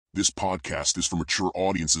This podcast is for mature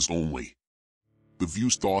audiences only. The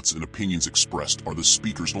views, thoughts, and opinions expressed are the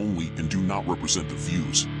speakers only and do not represent the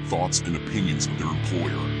views, thoughts, and opinions of their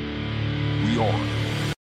employer. We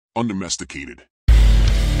are undomesticated.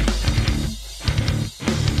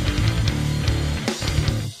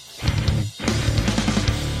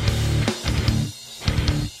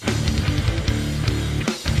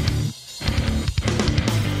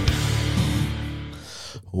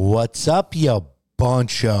 What's up, you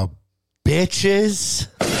bunch of bitches?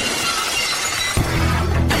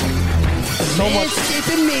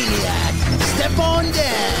 Manscaping Maniac, step on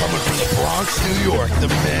down. Coming from the Bronx, New York, the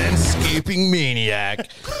Manscaping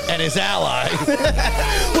Maniac and his ally.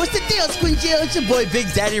 What's the deal, Squinjil? It's your boy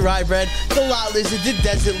Big Daddy Rybread, the Lot Lizard, the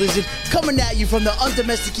Desert Lizard, coming at you from the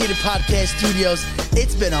Undomesticated Podcast Studios.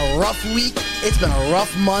 It's been a rough week. It's been a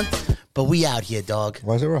rough month, but we out here, dog.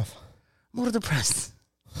 Why is it rough? I'm a little depressed.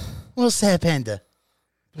 A little sad panda.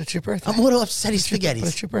 But it's your birthday. I'm a little upsetty spaghettis. But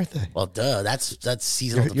it's your birthday. Well, duh. That's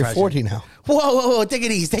seasonal You're depression. 40 now. Whoa. Take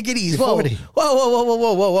it easy. You're Whoa. 40.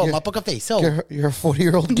 Whoa. My poker face. So. You're a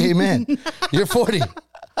 40-year-old gay man. You're 40.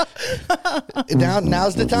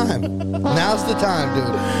 Now's the time. Now's the time, dude.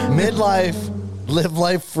 Midlife, live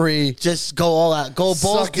life free. Just go all out. Go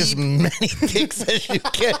balls Suck as deep. many dicks as you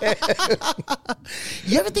can.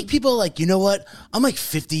 You ever think people are like, you know what? I'm like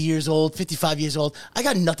 50 years old, 55 years old. I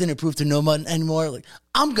got nothing to prove to no one anymore. Like,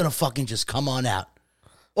 I'm going to fucking just come on out.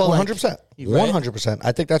 Or 100%. Right? 100%.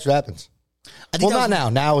 I think that's what happens. I think Well, not now.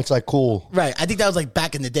 Now it's like cool. Right. I think that was like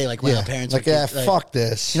back in the day, like when our parents like, were yeah, kids, like, fuck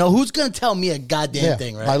this. You know, who's going to tell me a goddamn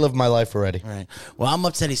thing, right? I lived my life already. Right. Well, I'm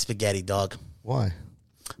upsetty spaghetti, dog. Why?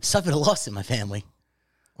 Suffered a loss in my family.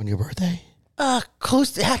 On your birthday?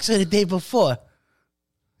 Close to actually the day before.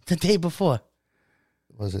 The day before.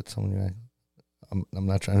 Was it someone you? I'm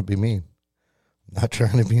not trying to be mean. I'm not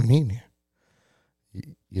trying to be mean here.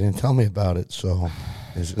 You didn't tell me about it, so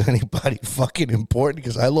is it anybody fucking important?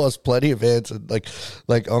 Because I lost plenty of aunts and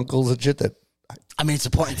like uncles and shit that I mean, it's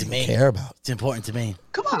important to me. care about. It's important to me.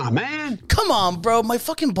 Come on, man. Come on, bro. My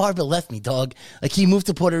fucking barber left me, dog. Like, he moved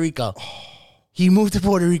to Puerto Rico.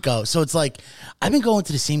 So it's like, I've been going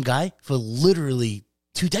to the same guy for literally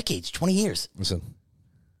 2 decades, 20 years. Listen,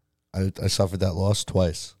 I suffered that loss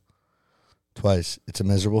twice. It's a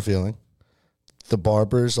miserable feeling. The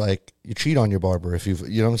barber's like, you cheat on your barber if you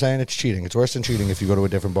know what I'm saying? It's cheating. It's worse than cheating if you go to a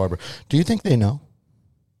different barber. Do you think they know?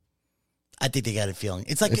 I think they got a feeling.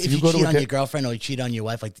 It's like If if you you go to cheat a on your girlfriend or you cheat on your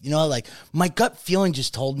wife, like, you know, like, my gut feeling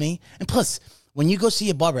just told me. And plus, when you go see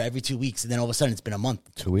a barber every 2 weeks, and then all of a sudden it's been a month.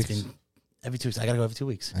 2 weeks? It's been every 2 weeks. I got to go every 2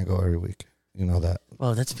 weeks. I go every week. You know that.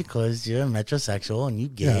 Well, that's because you're metrosexual and you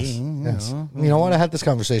gay. Yes. You know. You know what? I had this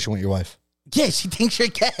conversation with your wife. Yeah, she thinks you're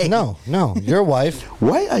gay. No. Your wife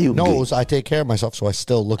Why are you knows I take care of myself, so I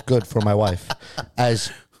still look good for my wife.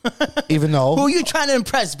 Even though Who are you trying to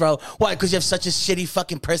impress, bro? Why? Because you have such a shitty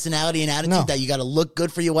fucking personality and attitude No. that you got to look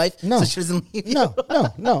good for your wife? No. So she doesn't leave you?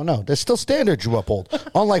 No. There's still standards you uphold.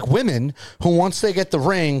 Unlike women who once they get the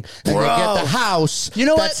ring and they get the house, You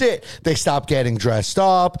know that's what? it. They stop getting dressed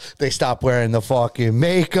up. They stop wearing the fucking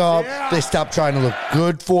makeup. They stop trying to look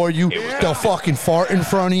good for you. They'll fucking fart in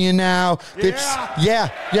front of you now.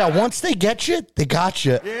 Once they get you, they got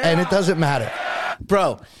you. And it doesn't matter.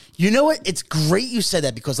 Bro, you know what? It's great you said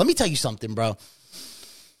that because let me tell you something, bro.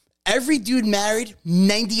 Every dude married,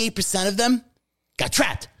 98% of them got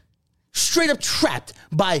trapped. Straight up trapped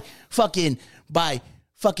by fucking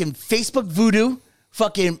Facebook voodoo,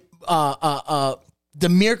 fucking the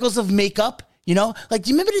miracles of makeup, you know? Like,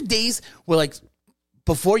 do you remember the days where, like,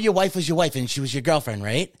 before your wife was your wife and she was your girlfriend,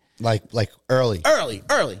 right? Like early. Early.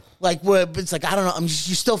 Like, where it's like, I don't know, you're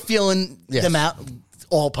still feeling Yes. them out,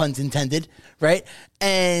 all puns intended, right?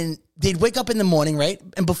 And they'd wake up in the morning, right?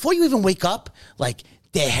 And before you even wake up, like,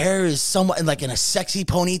 their hair is somewhat like in a sexy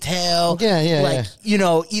ponytail. Like, you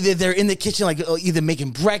know, either they're in the kitchen, like either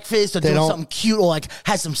making breakfast or doing something cute, or like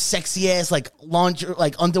has some sexy ass like lingerie,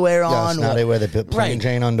 like underwear on. Now they wear the plain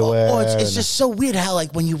Jane underwear. Or it's just so weird how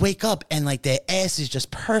like when you wake up and like their ass is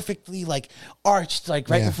just perfectly like arched, like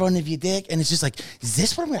right in front of your dick, and it's just like, is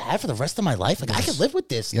this what I'm gonna have for the rest of my life? Like I could live with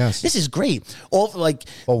this. Yes. This is great. All like,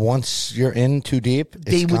 But once you're in too deep,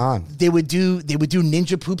 it's gone. They would do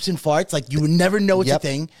ninja poops and farts. Like you would never know it's a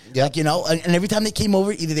thing. Yep. Like, you know, and every time they came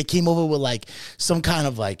over, either they came over with like some kind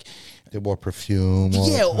of like, They wore perfume.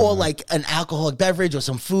 or like an alcoholic beverage or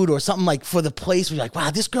some food or something like for the place where you're like, wow,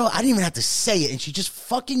 this girl, I didn't even have to say it. And she just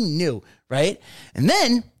fucking knew, right? And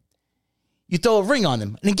then you throw a ring on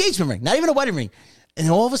them, an engagement ring, not even a wedding ring. And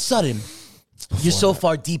then all of a sudden, you're so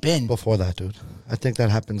far deep in. Before that, dude. I think that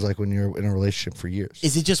happens like when you're in a relationship for years.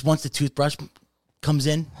 Is it just once the toothbrush comes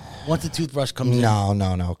in, once the toothbrush comes in.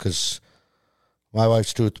 No, because my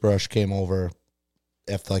wife's toothbrush came over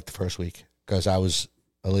after like the first week because I was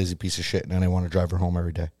a lazy piece of shit and I didn't want to drive her home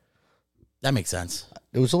every day. That makes sense.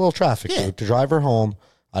 It was a little traffic. Yeah. So to drive her home,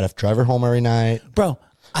 I'd have to drive her home every night. Bro,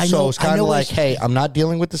 I know. So it's kind I know of like, what- hey, I'm not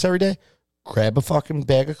dealing with this every day. Grab a fucking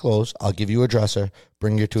bag of clothes. I'll give you a dresser.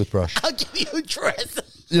 Bring your toothbrush. I'll give you a dress.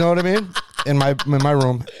 You know what I mean? In my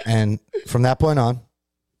room. And from that point on,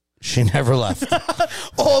 she never left.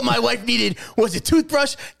 All my wife needed was a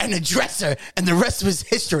toothbrush and a dresser, and the rest was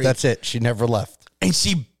history. That's it. She never left. And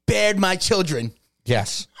she bared my children.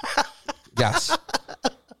 Yes. Yes.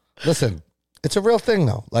 Listen, it's a real thing,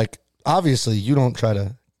 though. Like, obviously, you don't try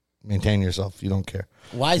to maintain yourself. You don't care.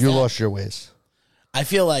 Why is you that? lost your ways. I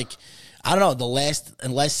feel like, I don't know, in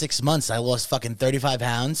the last 6 months, I lost fucking 35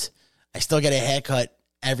 pounds. I still get a haircut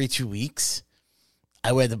every 2 weeks.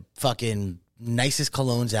 I wear the fucking nicest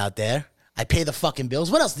colognes out there. I pay the fucking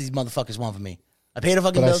bills. What else do these motherfuckers want from me? I pay the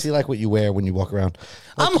fucking But I bills. see, like, what you wear when you walk around.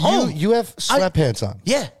 Like, I'm home. You have sweatpants on.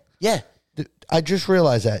 Yeah. I just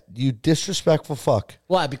realized that. You disrespectful fuck.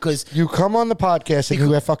 Why? Because You come on the podcast and you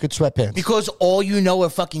wear fucking sweatpants. all you know are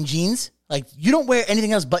fucking jeans. Like, you don't wear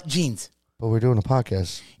anything else but jeans. But we're doing a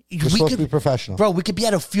podcast. We're We supposed to could- be professional. Bro, we could be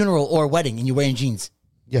at a funeral or a wedding and you're wearing jeans.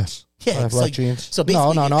 Yes. Yeah, I have it's black like- jeans. so no.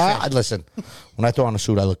 basically you're I trash. listen. When I throw on a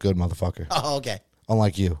suit, I look good, motherfucker. Oh, okay.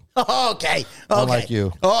 Unlike you. Okay. Unlike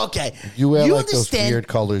you. Okay. You wear like those understand- weird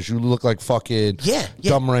colors. You look like fucking Yeah.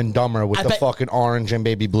 Dumber and Dumber with I the bet- fucking orange and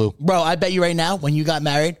baby blue. Bro, I bet you right now, when you got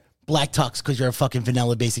married, black tux because you're a fucking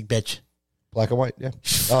vanilla basic bitch. Black and white, yeah.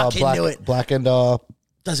 Fucking black, knew it. Black and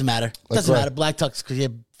Doesn't matter. Like Doesn't gray. matter. Black tux because you're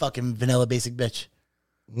fucking vanilla basic bitch.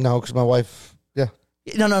 no, because my wife. Yeah.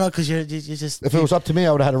 No, because you're just. If it was up to me,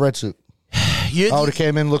 I would have had a red suit. you're I would have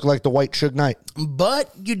came in looking like the white Suge Knight. but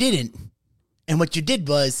you didn't. And what you did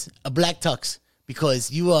was a black tux because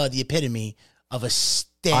you are the epitome of a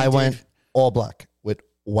standard. I went all black with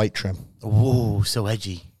white trim. Whoa, so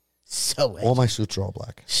edgy. So edgy. All my suits are all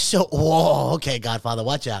black. So, whoa, okay, Godfather,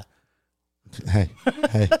 watch out. Hey.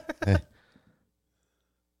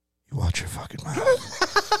 You watch your fucking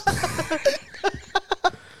mouth.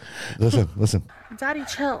 Listen. Daddy,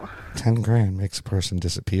 chill. 10 grand makes a person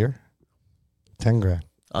disappear. 10 grand.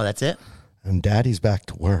 Oh, that's it? And daddy's back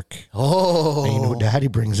to work. Oh. And you know, daddy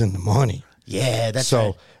brings in the money. Yeah, that's so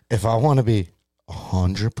right. if I want to be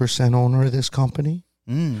 100% owner of this company,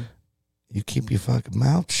 Mm. you keep your fucking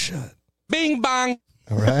mouth shut. Bing bong.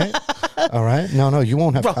 All right? All right? No, you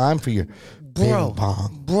won't have Bro. time for your bing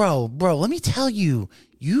bong. Bro, let me tell you,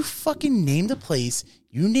 you fucking named a place,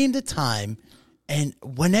 you named a time, and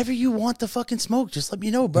whenever you want the fucking smoke, just let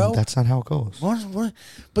me know, bro. That's not how it goes.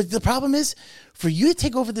 But the problem is, for you to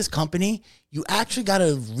take over this company, you actually got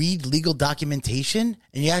to read legal documentation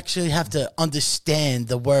and you actually have to understand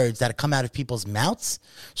the words that come out of people's mouths.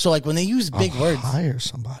 So, like, when they use big words, Hire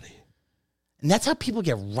somebody. and that's how people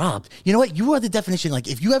get robbed. You know what? You are the definition. Like,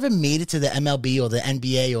 if you ever made it to the MLB or the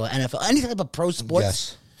NBA or NFL, any type of pro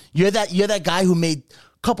sports, Yes. you're that guy who made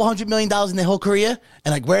a couple $100 million in their whole career,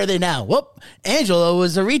 and like, where are they now? Whoop, Angelo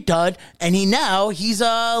was a retard, and he's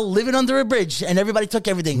living under a bridge, and everybody took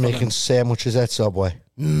everything from Making him. sandwiches at Subway.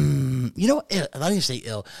 You know what? I don't even say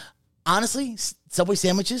ill. Honestly, Subway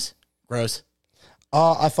sandwiches, gross.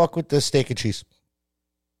 I fuck with the steak and cheese.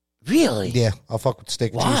 Really? Yeah, I'll fuck with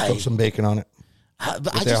steak and Why? cheese. Throw some bacon on it.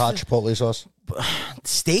 But With their hot chipotle sauce.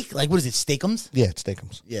 steak? Like, what is it? Steakums? Yeah, it's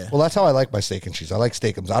steakums. Yeah. Well, that's how I like my steak and cheese. I like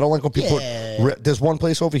steakums. I don't like when people Yeah. put. There's one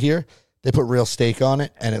place over here, they put real steak on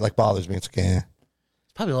it, and it like bothers me. It's like,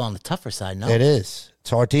 It's probably a little on the tougher side, no? it is.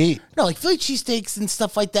 It's hard to eat. No, like Philly cheesesteaks and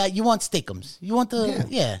stuff like that. You want steakums. You want the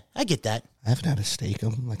yeah. I get that. I haven't had a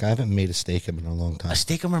steakum. Like I haven't made a steakum in a long time. A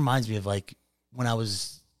steakum reminds me of like when I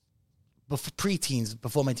was before pre-teens,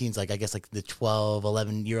 before my teens, like I guess like the 12,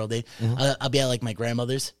 11-year-old age. I'll be at like my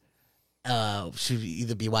grandmother's. She'd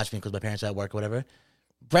either be watching me because my parents are at work or whatever.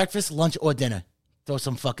 Breakfast, lunch, or dinner. Throw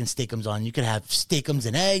some fucking steakums on. You could have steakums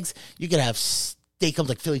and eggs. You could have steakums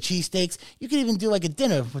like Philly cheesesteaks. You could even do like a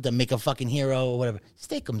dinner with them, make a fucking hero or whatever.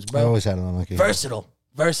 Steakums, I bro. always had it on like a Versatile.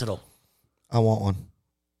 I want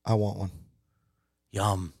one.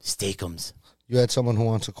 Yum. Steakums. You had someone who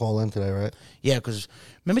wants to call in today, right? Yeah, because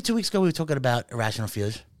remember 2 weeks ago we were talking about irrational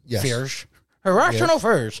fears? Yes. Fears. Irrational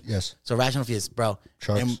fears. Yes. So irrational fears, bro.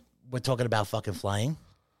 Sharks. And we're talking about fucking flying.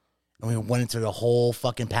 And we went into the whole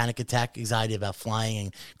fucking panic attack anxiety about flying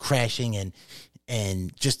and crashing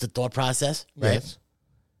and just the thought process, right? Yes.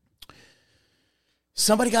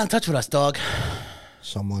 Somebody got in touch with us, dog.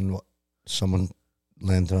 Someone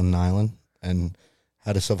landed on an island and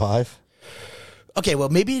had to survive. Okay, well,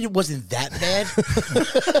 maybe it wasn't that bad.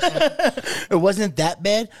 It wasn't that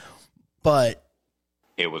bad, but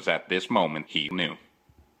It was at this moment he knew.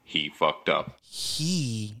 He fucked up.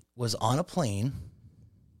 he was on a plane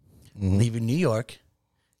leaving New York,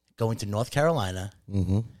 going to North Carolina,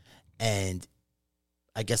 and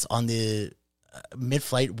I guess on the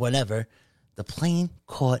mid-flight, whatever, the plane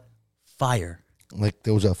caught fire. Like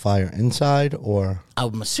there was a fire inside, or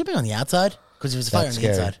I'm assuming on the outside because there was a fire on the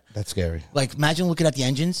inside. That's scary. Like imagine looking at the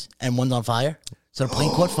engines and one's on fire. So the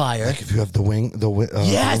plane caught fire. Like if you have the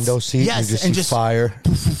Yes, window seat, yes, you just and see just- fire.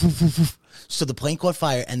 So the plane caught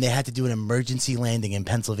fire, and they had to do an emergency landing in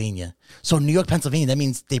Pennsylvania. So New York, Pennsylvania. That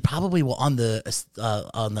means they probably were on the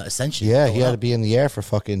ascension. Yeah, going he had up. to be in the air for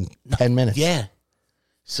fucking 10 minutes. Yeah.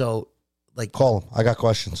 So, like, Call him. I got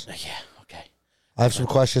questions. yeah, okay. I have some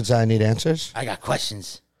questions that I need answers. I got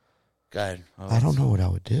questions. Go ahead. I don't know what I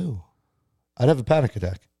would do. I'd have a panic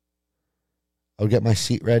attack. I would get my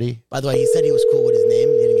seat ready. By the way, he said he was cool with his name.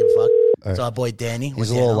 He didn't give a fuck. All right. So our boy Danny He's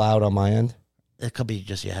was a little loud on my end. It could be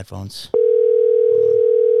just your headphones.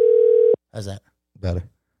 How's that? Better.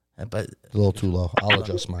 But A little too low. I'll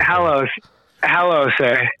adjust mine. Hello,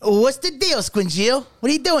 sir. what's the deal, Squingio? What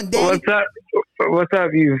are you doing, Danny? What's up,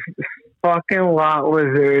 you fucking lot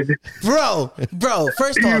lizard? Bro,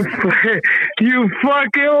 first off, You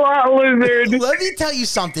fucking lot lizard. let me tell you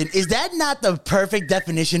something. Is that not the perfect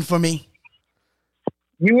definition for me?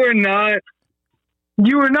 You are not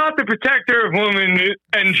the protector of women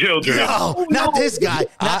and children. No, not this guy.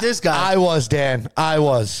 Not this guy. I was, Dan. I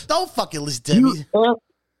was. Don't fucking listen to me.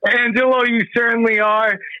 Angelo, you certainly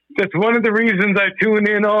are. That's one of the reasons I tune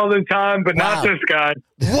in all the time, but Wow. not this guy.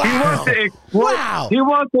 Wow. Wow. He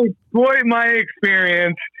wants to exploit my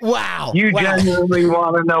experience. Wow. You Wow. genuinely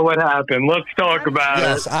want to know what happened. Let's talk about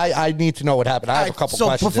Yes, it. I need to know what happened. I have a couple so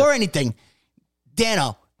questions. before anything,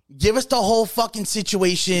 Dano, give us the whole fucking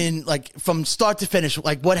situation, like from start to finish,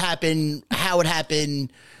 like what happened, how it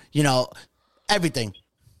happened, everything.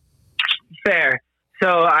 Fair. So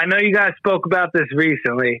I know you guys spoke about this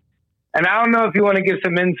recently, and I don't know if you want to give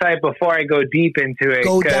some insight before I go deep into it.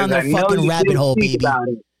 Go down 'cause the I know fucking you rabbit did hole, speak baby. about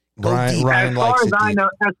it. Go deep. Ryan likes it deep.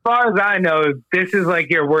 As far as I know, this is like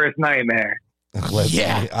your worst nightmare. Listen,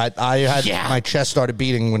 Yeah. I had Yeah. my chest started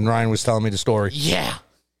beating when Ryan was telling me the story. Yeah.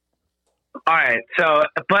 All right. So,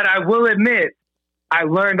 but I will admit, I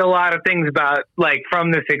learned a lot of things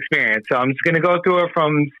from this experience. So I'm just going to go through it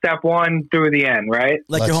from step one through the end, right?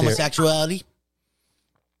 Like Let's your hear it. homosexuality?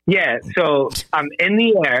 Yeah. So I'm in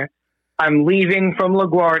the air. I'm leaving from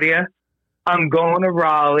LaGuardia. I'm going to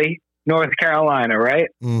Raleigh, North Carolina, right?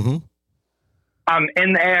 Mm-hmm. I'm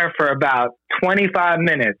in the air for about 25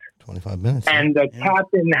 minutes. 25 minutes. And the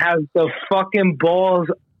captain has the fucking balls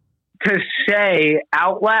to say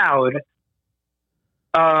out loud,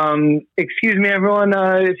 excuse me, everyone,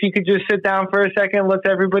 if you could just sit down for a second, let's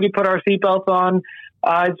everybody put our seatbelts on.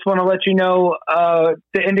 I just want to let you know,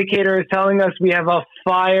 the indicator is telling us we have a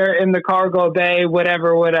fire in the cargo bay,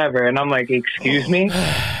 whatever. And I'm like, excuse me?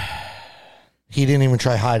 He didn't even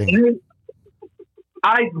try hiding it.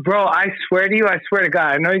 I swear to you, I swear to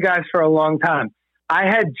God, I know you guys for a long time. I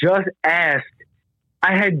had just asked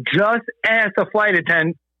a flight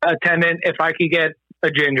attendant if I could get a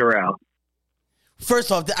ginger ale.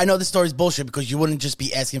 First off, I know this story's bullshit because you wouldn't just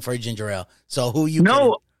be asking for a ginger ale. So who you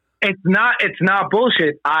No, it's not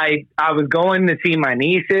bullshit. I was going to see my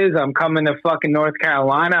nieces. I'm coming to fucking North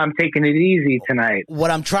Carolina. I'm taking it easy tonight. What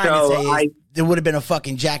I'm trying So to say is there would have been a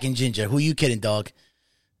fucking Jack and Ginger. Who you kidding, dog?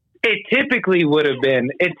 It typically would have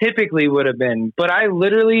been. But I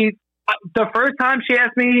literally, the first time she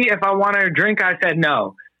asked me if I wanted a drink, I said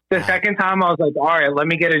no. The second time I was like, all right, let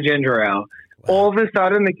me get a ginger ale. All of a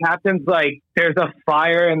sudden, the captain's like, there's a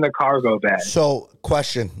fire in the cargo bay. So,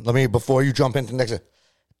 question. Before you jump into the next,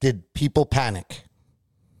 did people panic?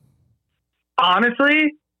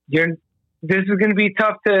 Honestly, this is going to be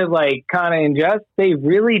tough to kind of ingest. They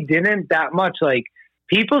really didn't that much.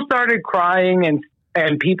 People started crying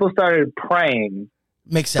and people started praying,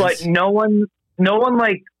 Makes sense. but no one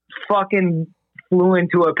fucking flew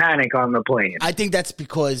into a panic on the plane. I think that's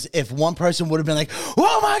because if one person would have been like,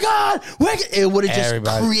 "Oh my God," it would have just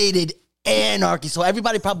Everybody. created anarchy. So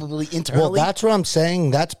everybody probably internally. Well, that's what I'm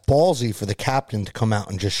saying. That's ballsy for the captain to come out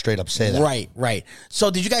and just straight up say that. right.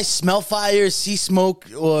 So did you guys smell fire, see smoke,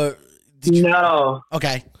 or did you? No.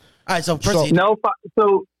 Okay. All right. So proceed. No,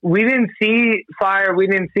 so we didn't see fire. We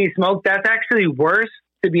didn't see smoke. That's actually worse,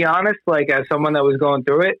 to be honest, as someone that was going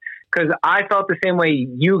through it, because I felt the same way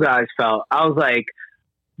you guys felt. I was like,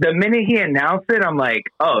 the minute he announced it, I'm like,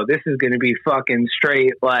 oh, this is going to be fucking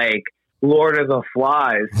straight, Lord of the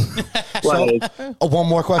Flies. Like, One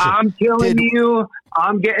more question. I'm killing Did- you.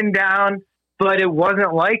 I'm getting down. But it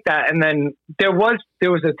wasn't like that. And then there was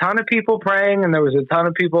a ton of people praying and there was a ton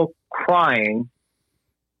of people crying.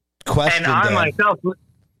 Question, And I Dan. myself,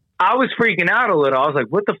 I was freaking out a little. I was like,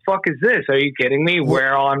 what the fuck is this? Are you kidding me?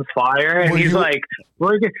 We're on fire. And were he's you- like,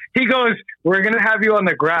 he goes, we're going to have you on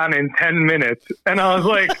the ground in 10 minutes. And I was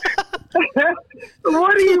like,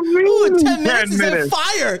 what do you mean? Ooh, in 10 minutes is a minutes?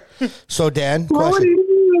 fire. So, Dan, What do question.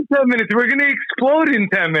 you mean in 10 minutes? We're going to explode in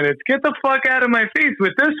 10 minutes. Get the fuck out of my face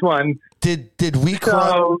with this one. Did we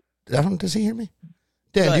cross? So, Does he hear me?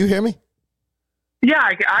 Dan, do you hear me? yeah,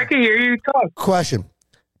 I can hear you talk. Question.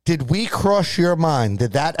 Did we cross your mind?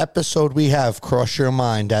 Did that episode we have cross your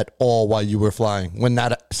mind at all while you were flying when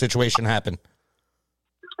that situation happened?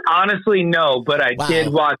 Honestly, no, but I Wow.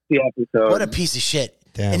 did watch the episode. What a piece of shit.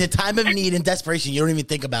 Damn. In the time of need and desperation, you don't even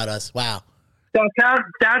think about us. Wow.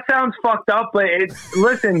 That sounds fucked up, but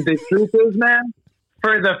listen, the truth is, man,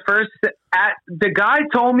 for the the guy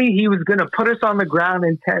told me he was going to put us on the ground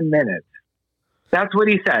in 10 minutes. That's what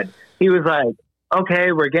he said. He was like,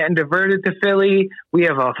 okay, we're getting diverted to Philly. We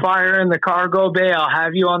have a fire in the cargo bay. I'll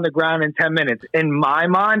have you on the ground in 10 minutes. In my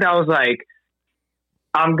mind, I was like,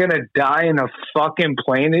 I'm going to die in a fucking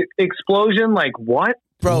plane explosion. Like, what?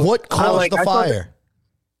 Bro, What caused the I thought- fire?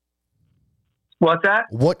 What's that?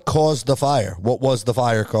 What caused the fire? What was the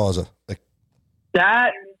fire causer? Like,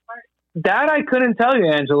 That I couldn't tell you,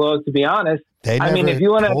 Angelo, to be honest. they I mean, never if you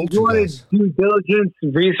want told to guys. do diligence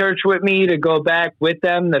research with me to go back with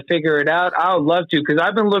them to figure it out, I would love to, because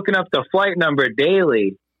I've been looking up the flight number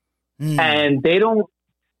daily, and they're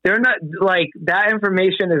not like that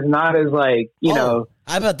information is not as like you know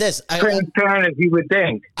how about this? transparent as you would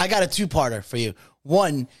think. I got a two-parter for you.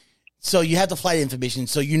 One, so you have the flight information,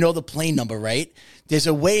 so you know the plane number, right? There's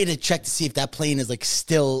a way to check to see if that plane is like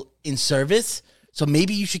still in service. So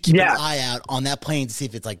maybe you should keep Yeah. an eye out on that plane to see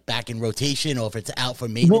if it's like back in rotation or if it's out for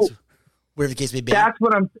maintenance, Well, whatever the case may be. That's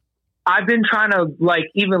what I've been trying to like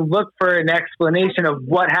even look for an explanation of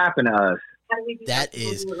what happened to us. That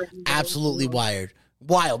is absolutely wild.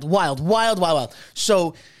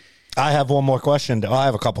 So I have one more question. I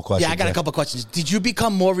have a couple questions. yeah, I got a couple questions. Did you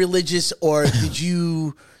become more religious, or did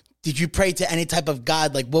you pray to any type of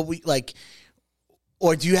God? Like what we like,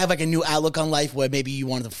 or do you have like a new outlook on life where maybe you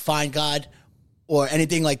wanted to find God, or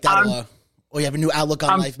anything like that, or you have a new outlook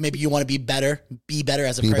on life? Maybe you want to be better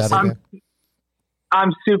as a person. better.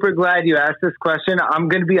 I'm super glad you asked this question. I'm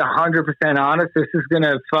going to be 100% honest. This is going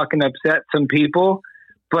to fucking upset some people,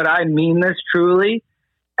 but I mean this truly.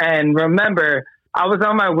 And remember, I was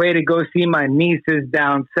on my way to go see my nieces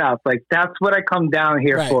down south. Like, that's what I come down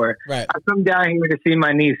here for. Right. I come down here to see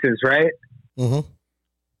my nieces, right? Mm-hmm.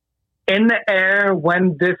 In the air,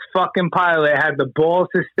 when this fucking pilot had the balls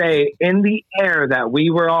to say in the air that we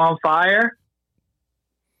were on fire,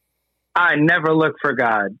 I never looked for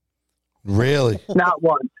God. Really? Not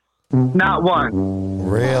once. Not one.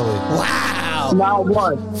 Really? Wow. Not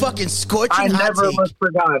one. Fucking scorching I hot never take. looked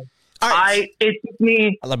for God. All right. It took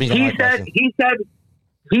me. Let me get my question.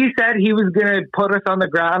 He said he was gonna put us on the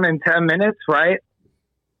ground in 10 minutes, right?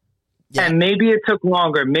 Yeah. And maybe it took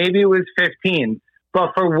longer. Maybe it was 15.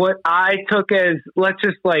 But for what I took as, let's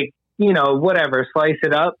just like, you know, whatever, slice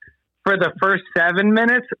it up. For the first 7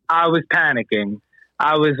 minutes, I was panicking.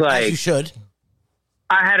 I was As you like, should.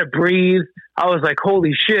 I had to breathe. I was like,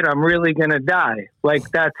 holy shit, I'm really going to die. Like,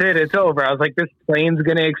 that's it. It's over. I was like, this plane's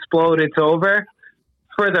going to explode. It's over.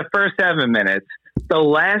 For the first 7 minutes. The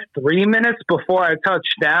last 3 minutes before I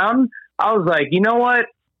touched down, I was like, you know what?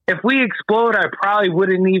 If we explode, I probably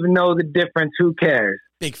wouldn't even know the difference. Who cares?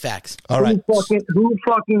 Big facts. All right. Who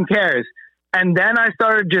fucking cares? And then I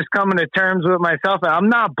started just coming to terms with myself. And I'm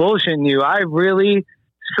not bullshitting you. I really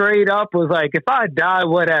straight up was like, if I die,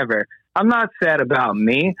 whatever. I'm not sad about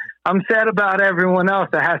me. I'm sad about everyone else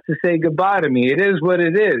that has to say goodbye to me. It is what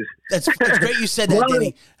it is. That's great you said that, Well,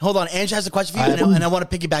 Danny. Hold on. Ange has a question for you, and I want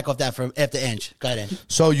to piggyback off that from after Ange. Go ahead, Ange.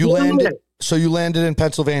 So you landed in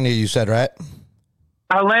Pennsylvania, you said, right?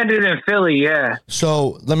 I landed in Philly, yeah.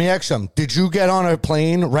 So let me ask you, did you get on a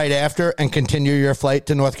plane right after and continue your flight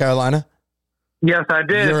to North Carolina? Yes, I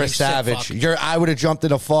did. You're a sick savage. fuck. I would have jumped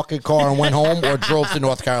in a fucking car and went home or drove to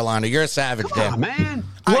North Carolina. You're a savage, Dan.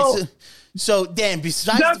 All Well- right, so Dan,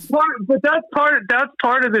 besides That's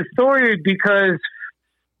part of the story because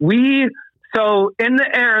so in the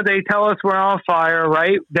air they tell us we're on fire,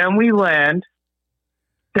 right? Then we land.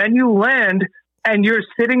 Then you land and you're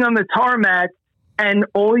sitting on the tarmac and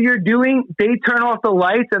all you're doing, they turn off the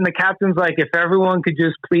lights and the captain's like, if everyone could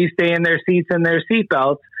just please stay in their seats and their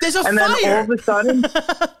seatbelts. there's a And then fire. all of a sudden,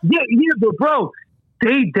 yeah, but bro,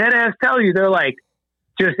 they dead ass tell you, they're like,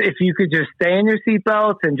 just if you could just stay in your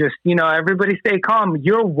seatbelts and just, everybody stay calm.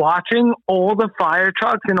 You're watching all the fire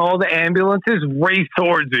trucks and all the ambulances race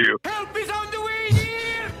towards you. Help is on the way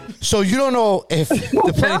here! So you don't know if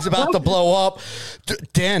the plane's about to blow up.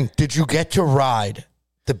 Dan, did you get to ride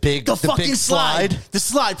the fucking big slide? The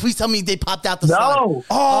slide. Please tell me they popped out the slide. No.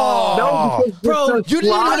 Oh, No, because Bro, the you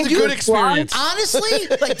didn't slide- have a good experience. Honestly,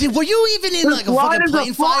 like, were you even in like a slide fucking is a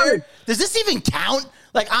plane fire? slide. Does this even count?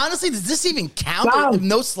 Like, honestly, does this even count? No.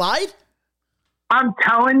 No slide? I'm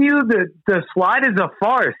telling you, the slide is a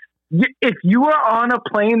farce. If you are on a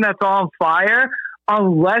plane that's on fire,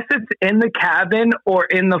 unless it's in the cabin or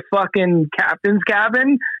in the fucking captain's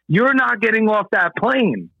cabin, you're not getting off that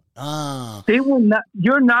plane. Oh. They will not.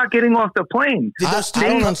 You're not getting off the plane. I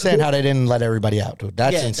don't understand how they didn't let everybody out, dude.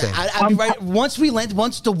 That's insane. I'd be right. Once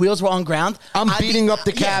the wheels were on ground, I'm beating up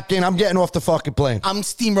the captain. I'm getting off the fucking plane. I'm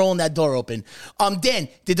steamrolling that door open. Dan,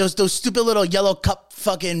 did those stupid little yellow cup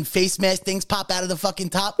fucking face mask things pop out of the fucking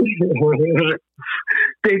top?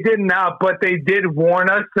 They did not, but they did warn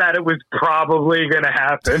us that it was probably going to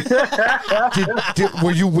happen.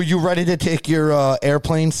 Were you ready to take your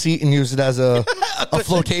airplane seat and use it as a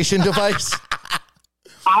flotation device?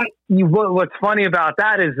 What's funny about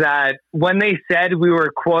that is that when they said we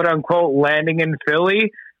were quote unquote landing in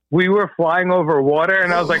Philly, we were flying over water,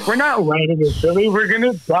 and I was like, "We're not landing in Philly. We're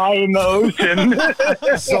gonna die in the ocean."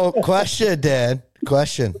 So, question, Dad.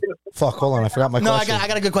 Question. Fuck, hold on. I forgot my question. I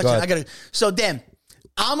got a good question. So, Dan,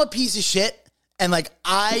 I'm a piece of shit, and like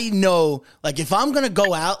I know, like if I'm gonna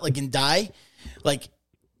go out like and die, like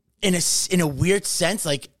in a weird sense,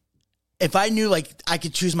 like if I knew like I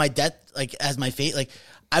could choose my death like as my fate, like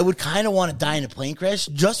I would kind of want to die in a plane crash,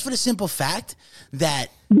 just for the simple fact that.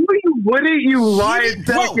 Wouldn't you lie?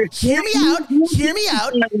 Hear me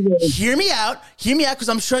out, because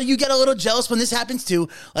I'm sure you get a little jealous when this happens too.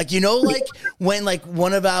 Like, like when like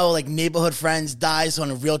one of our like neighborhood friends dies on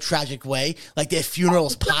a real tragic way, like their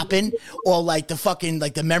funeral's popping, or like the fucking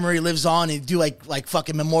like the memory lives on and do like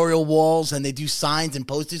fucking memorial walls and they do signs and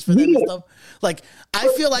posters for them and stuff. Like, I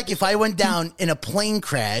feel like if I went down in a plane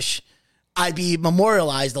crash, I'd be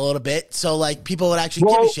memorialized a little bit, so like people would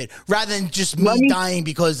actually give a shit rather than just me dying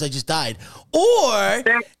because I just died. Or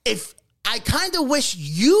if I kind of wish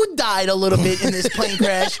you died a little bit in this plane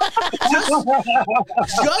crash,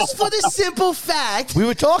 just for the simple fact we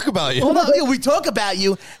would talk about you. Hold on, we talk about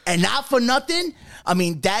you, and not for nothing. I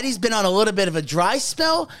mean, Daddy's been on a little bit of a dry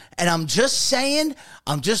spell, and I'm just saying,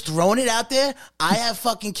 I'm just throwing it out there. I have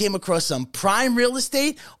fucking came across some prime real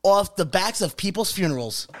estate off the backs of people's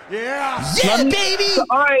funerals. Yeah, baby.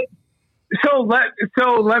 All right. So let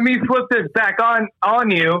me flip this back on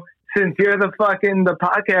you, since you're the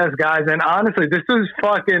podcast guys, and honestly, this is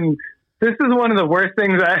one of the worst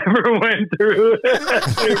things I ever went through.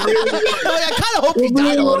 I kind of hope you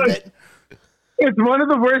died a little bit. It's one of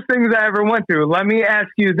the worst things I ever went through. Let me ask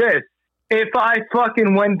you this. If I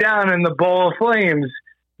fucking went down in the bowl of flames,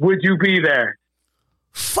 would you be there?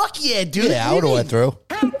 Fuck yeah, dude. Yeah, I would have went through.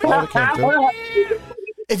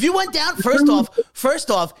 If you went down, first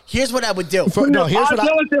off, here's what I would do. For your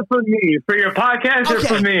podcast or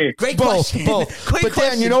for me? Great question. Both. Great but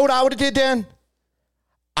question. Dan, you know what I would have did, Dan?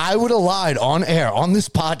 I would have lied on air on this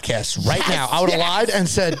podcast right now. I would have lied and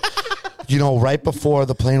said, right before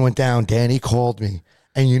the plane went down, Danny called me.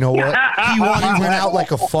 And you know what? He went out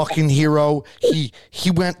like a fucking hero. He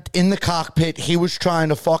went in the cockpit. He was trying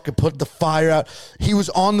to fucking put the fire out. He was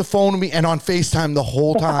on the phone with me and on FaceTime the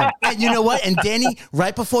whole time. And you know what? And Danny,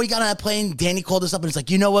 right before he got on that plane, Danny called us up and it's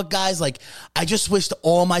like, you know what, guys? Like, I just wished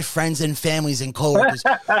all my friends and families and coworkers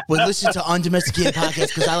would listen to Undomesticated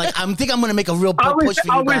Podcast because I think I'm going to make a real big push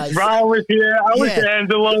for you guys. I wish Brian was here. I wish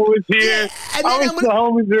Angelo was here. And I wish the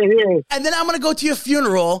homies were here. And then I'm going to go to your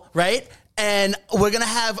funeral, right? And we're going to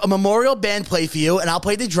have a memorial band play for you, and I'll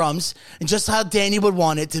play the drums, and just how Danny would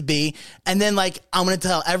want it to be. And then, like, I'm going to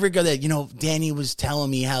tell every girl that, Danny was telling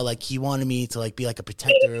me how, like, he wanted me to, like, be, like, a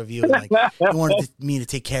protector of you. And, like, he wanted me to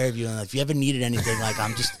take care of you. And, like, if you ever needed anything, like,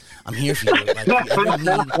 I'm here for you. Like, if you ever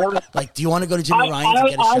need, like, do you want to go to Jimmy Ryan's and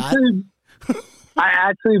get a shot? I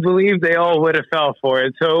actually believe they all would have fell for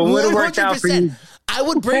it. So it would have worked out for you. I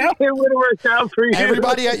would bring it would have worked out for you.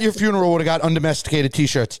 Everybody at your funeral would have got undomesticated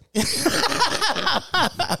t-shirts.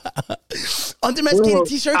 Undomesticated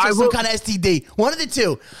t-shirts or some kind of STD. One of the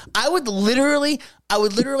two. I would literally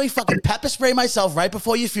fucking pepper spray myself right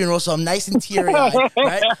before your funeral so I'm nice and teary-eyed,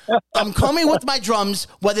 right? I'm coming with my drums,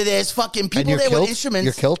 whether there's fucking people there with instruments.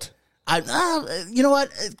 Your kilt? You know what?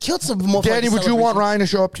 Kilts are more Danny, would you want Ryan to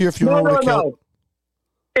show up to your funeral with a kilt?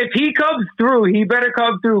 if he comes through, he better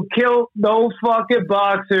come through. Kill no fucking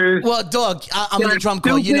boxers. Well, dog, I'm in a drum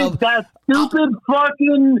call. You know, that stupid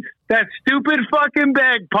fucking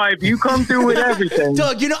bagpipe. You come through with everything.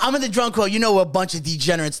 dog, you know, I'm in the drum call. You know, we're a bunch of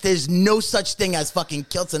degenerates. There's no such thing as fucking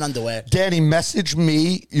kilts and underwear. Danny, message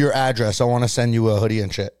me your address. I want to send you a hoodie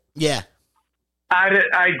and shit. Yeah.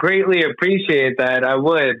 I greatly appreciate that. I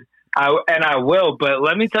would. I will. But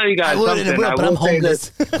let me tell you guys something. But I'm homeless.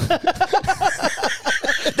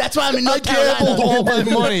 That's why I'm in North Carolina. I gambled all my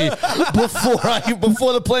money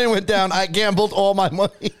before the plane went down. I gambled all my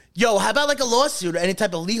money. Yo, how about like a lawsuit or any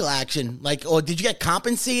type of legal action? Like, or did you get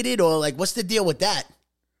compensated, or like, what's the deal with that?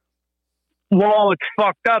 Well, it's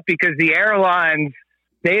fucked up because the airlines,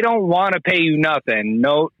 they don't want to pay you nothing,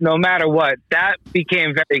 no matter what. That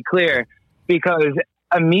became very clear because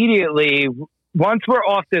immediately, once we're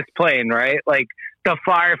off this plane, right? Like the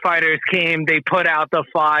firefighters came, they put out the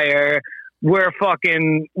fire. We're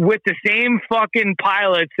fucking with the same fucking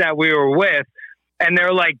pilots that we were with. And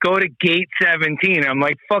they're like, go to gate 17. I'm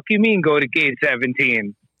like, fuck you mean go to gate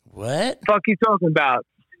 17? What? Fuck you talking about?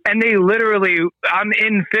 And they literally, I'm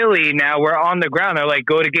in Philly now. We're on the ground. They're like,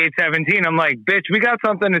 go to gate 17. I'm like, bitch, we got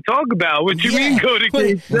something to talk about. What you mean go to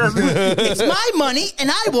gate 17? It's my money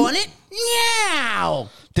and I want it now.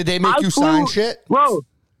 Did they make you sign shit? Bro,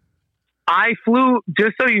 I flew,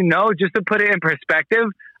 just so you know, just to put it in perspective,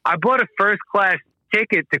 I bought a first class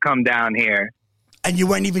ticket to come down here. And you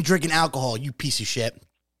weren't even drinking alcohol, you piece of shit.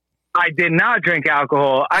 I did not drink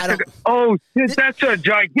alcohol. Oh, shit, that's a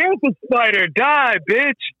gigantic spider. Die,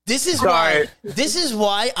 bitch. This is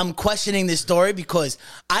why I'm questioning this story, because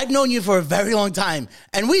I've known you for a very long time,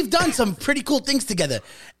 and we've done some pretty cool things together.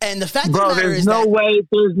 And the fact of the matter is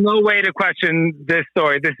there's no way to question this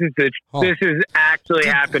story. This is actually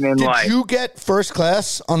happening in life. Did you get first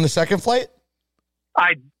class on the second flight?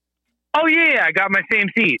 Oh yeah, I got my same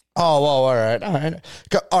seat. Oh, well, all right.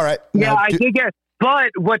 Yeah, Now, I did get.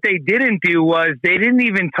 But what they didn't do was they didn't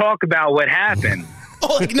even talk about what happened.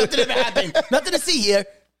 Oh, like nothing ever happened. Nothing to see here.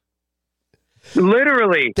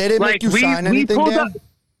 Literally, they didn't make you sign anything, Dan?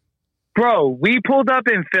 Bro, we pulled up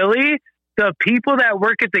in Philly. The people that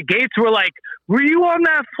work at the gates were like, were you on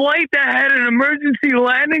that flight that had an emergency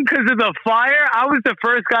landing because of the fire? I was the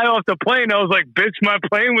first guy off the plane. I was like, bitch, my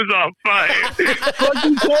plane was on fire. What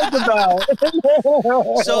you talking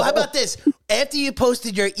about? So how about this? After you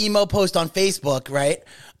posted your emo post on Facebook, right?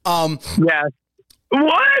 Yes.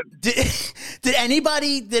 What? Did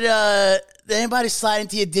anybody slide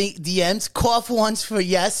into your DMs? Cough once for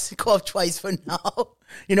yes, cough twice for no.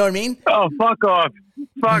 You know what I mean? Oh, fuck off.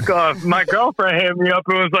 Fuck off. My girlfriend hit me up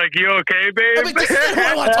and was like, you okay, babe? I mean, this is who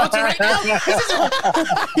I want to talk to right now.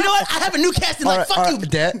 You know what? I have a new casting. Like, fuck you.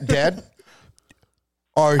 Dad,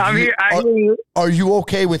 are you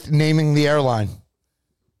okay with naming the airline?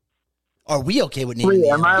 Are we okay with naming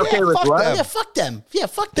Am I okay with what? Yeah, fuck them. Yeah,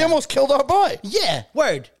 fuck They them. almost killed our boy. Yeah,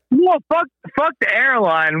 word. Yeah, fuck the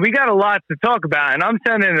airline. We got a lot to talk about, and I'm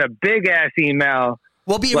sending a big-ass email.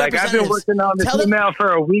 We'll be like, I've been working on this email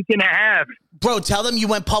for a week and a half. Bro, tell them you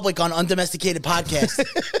went public on Undomesticated Podcast.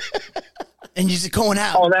 And you're just going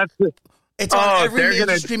out. Oh, that's it. It's on every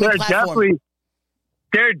major streaming platform.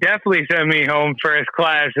 They're definitely sending me home first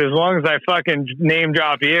class as long as I fucking name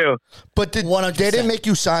drop you. But they didn't make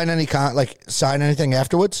you sign sign anything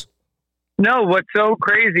afterwards? No, what's so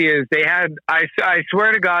crazy is they had, I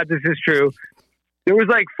swear to God, this is true. There was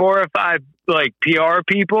like 4 or 5 like PR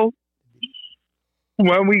people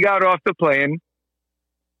when we got off the plane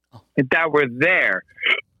that were there.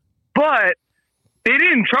 But they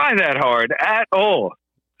didn't try that hard at all.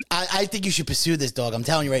 I think you should pursue this, dog. I'm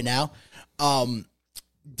telling you right now.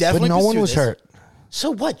 Definitely. But no one was hurt. So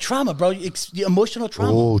what? Trauma, bro. Emotional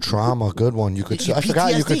trauma. Oh, trauma. Good one. You could. I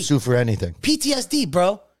forgot you could sue for anything. PTSD,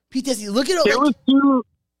 bro. PTSD. Look at it. There was 2.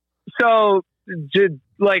 So,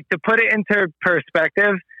 like, to put it into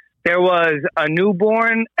perspective, there was a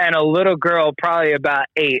newborn and a little girl, probably about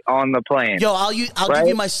 8, on the plane. Yo, I'll give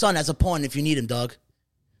you my son as a pawn if you need him, dog.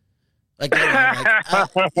 Like,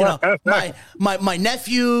 my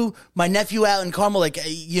nephew out in Carmel, like,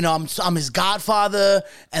 I'm his godfather,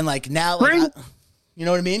 and like now, like, you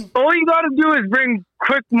know what I mean? All you got to do is bring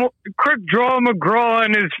quick draw McGraw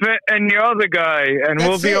and your other guy, and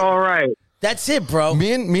we'll be all right. That's it, bro.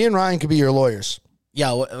 Me and Ryan could be your lawyers.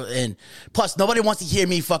 Yeah, and plus nobody wants to hear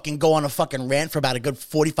me fucking go on a fucking rant for about a good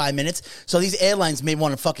 45 minutes. So these airlines may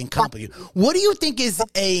want to fucking comp you. What do you think is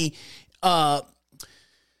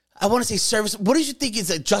I want to say service. What do you think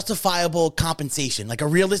is a justifiable compensation? Like a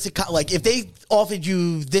realistic, like if they offered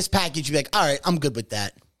you this package, you'd be like, all right, I'm good with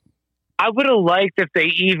that. I would have liked if they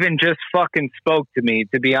even just fucking spoke to me,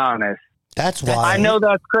 to be honest. That's why I know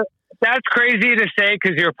that's crazy to say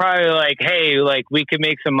because you're probably like, hey, like we could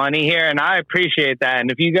make some money here, and I appreciate that. And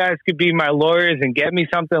if you guys could be my lawyers and get me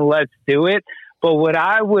something, let's do it. But what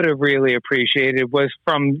I would have really appreciated was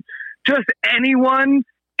from just anyone,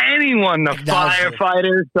 the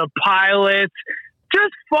firefighters, the pilots,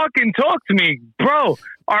 just fucking talk to me, bro.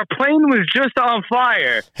 Our plane was just on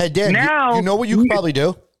fire. Hey, Dan, now, you know what you could probably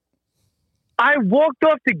do? I walked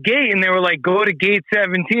off the gate and they were like, go to gate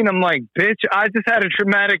 17. I'm like, bitch, I just had a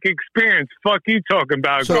traumatic experience. Fuck you talking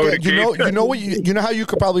about So go Dan, to gate you know how you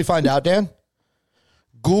could probably find out, Dan?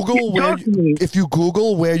 Google if you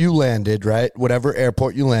Google where you landed, right? Whatever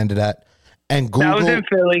airport you landed at, and That was in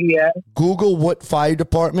Philly, yeah. Google what fire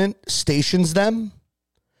department stations them,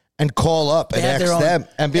 and call up and ask them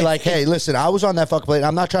and be like, hey, listen, I was on that fucking plane.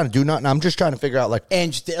 I'm not trying to do nothing. I'm just trying to figure out like.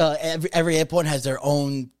 And every airport has their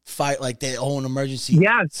own fire, like their own emergency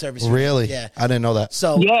service. Really? Yeah. I didn't know that.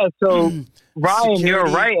 So Ryan, security. you're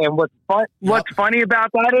right. And what's funny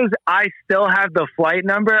about that is I still have the flight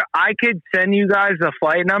number. I could send you guys the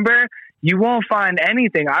flight number. You won't find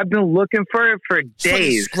anything. I've been looking for it for days. So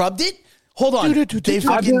they scrubbed it? Hold on.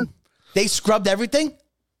 They scrubbed everything?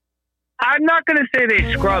 I'm not going to say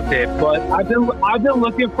they scrubbed it, but I've been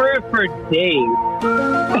looking for it for days.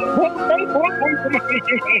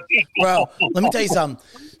 Bro, let me tell you something.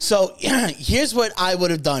 So here's what I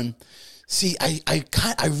would have done. See, I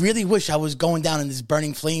really wish I was going down in this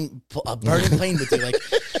burning plane with you. Like,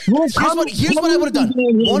 here's what I would have done.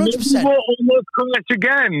 100%. Almost crash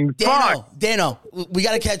again. Dano, we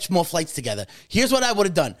got to catch more flights together. Here's what I would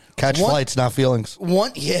have done. Catch flights, not feelings.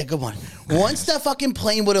 Good one. Once that fucking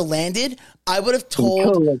plane would have landed, I would have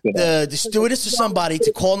told the stewardess or somebody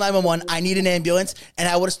to call 911. I need an ambulance. And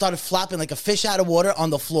I would have started flopping like a fish out of water on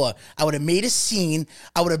the floor. I would have made a scene.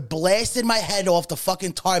 I would have blasted my head off the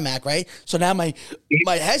fucking tarmac, right? So now my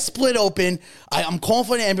head split open. I'm calling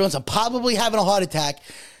for an ambulance. I'm probably having a heart attack.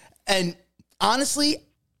 And honestly,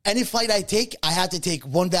 any flight I take, I have to take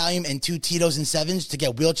 1 Valium and 2 Tito's and 7s to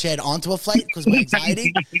get wheelchaired onto a flight because of my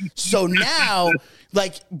anxiety. So now,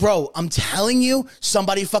 like, bro, I'm telling you,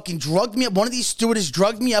 somebody fucking drugged me up. One of these stewardess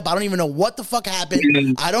drugged me up. I don't even know what the fuck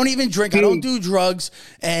happened. I don't even drink. I don't do drugs.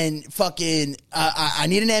 And fucking, I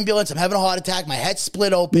need an ambulance. I'm having a heart attack. My head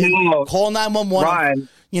split open. Call 911.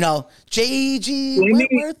 Ryan, J.G.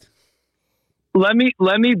 Wentworth. Let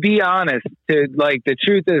me be honest. The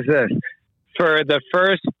truth is this. For the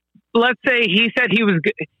first, let's say he said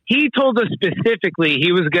he told us specifically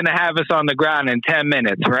he was going to have us on the ground in 10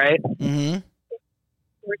 minutes, right? Mm-hmm.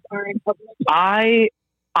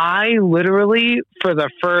 I literally for the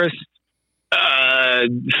first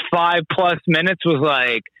 5+ minutes was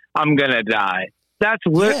like, I'm going to die. That's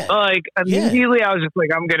like immediately I was just like,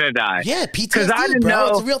 I'm going to die. Yeah, PTSD, I didn't bro. know,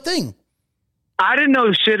 it's a real thing. I didn't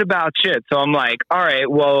know shit about shit. So I'm like, all right,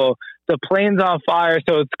 well, the plane's on fire,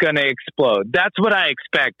 so it's going to explode. That's what I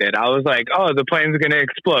expected. I was like, oh, the plane's going to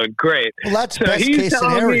explode. Great. Well, that's best case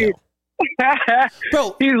scenario.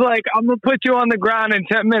 Bro, he's like, I'm going to put you on the ground in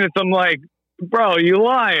 10 minutes. I'm like, bro, you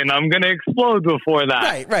lying. I'm going to explode before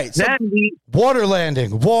that. Right. So, water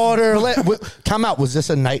landing. Time out. Was this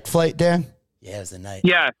a night flight, Dan? Yeah, it was a night.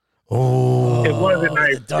 Yeah. Oh. It was a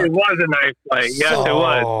night. It was a night flight. Yes, it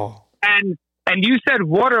was. And you said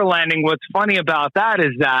water landing. What's funny about that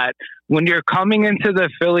is that when you're coming into the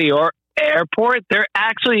Philly airport, there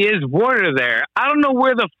actually is water there. I don't know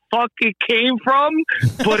where the fuck it came from,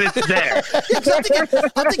 but it's there.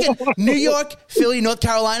 I'm thinking New York, Philly, North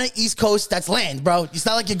Carolina, East Coast, that's land, bro. It's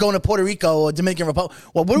not like you're going to Puerto Rico or Dominican Republic.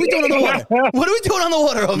 Well, what are we doing on the water? What are we doing on the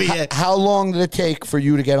water over here? How long did it take for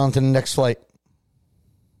you to get onto the next flight?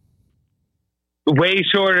 Way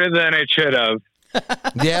shorter than it should have.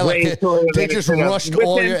 Yeah, they just rushed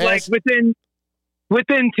all your ass.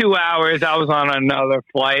 Within 2 hours, I was on another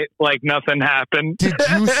flight. Like nothing happened. Did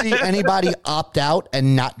you see anybody opt out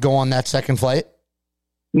and not go on that second flight?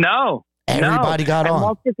 No. Everybody got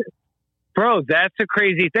on. Bro, that's the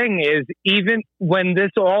crazy thing is even when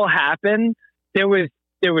this all happened, there was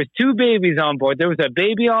 2 babies on board. There was a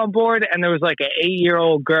baby on board and there was like an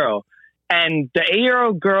 8-year-old girl. And the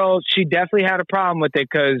 8-year-old girl, she definitely had a problem with it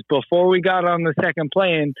because before we got on the second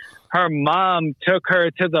plane, her mom took her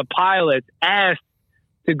to the pilots, asked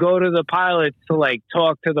to go to the pilots to like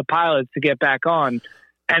talk to the pilots to get back on.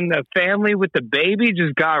 And the family with the baby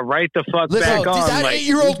just got right the fuck back on. That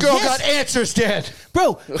 8-year-old girl got answers, Dad.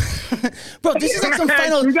 Bro, this is like some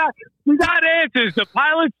final... we got answers. The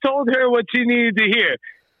pilots told her what she needed to hear.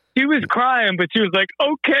 She was crying, but she was like,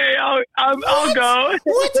 "Okay, I'll go."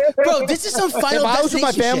 What, bro? This is some Final If I was with my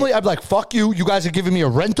Destination family, shit. I'd be like, fuck you. You guys are giving me a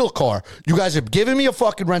rental car. You guys are giving me a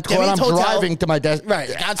fucking rental Give car, me and a I'm hotel. driving to my desk. Right,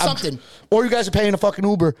 got something. Or you guys are paying a fucking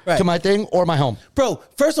Uber Right. to my thing or my home. Bro,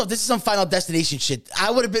 first off, this is some Final Destination shit.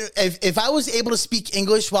 I would have been if I was able to speak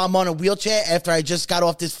English while I'm on a wheelchair after I just got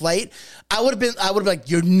off this flight. I would have been like,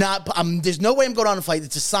 you're not. There's no way I'm going on a flight.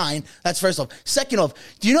 It's a sign. That's first off. Second off,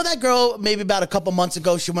 do you know that girl? Maybe about a couple months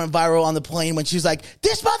ago, she went viral on the plane when she was like,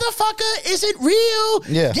 "This motherfucker isn't real.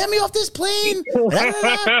 Yeah. Get me off this plane."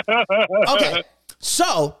 Okay,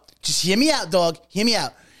 so just hear me out, dog. Hear me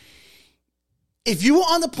out. If you were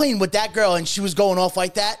on the plane with that girl and she was going off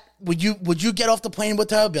like that, would you get off the plane with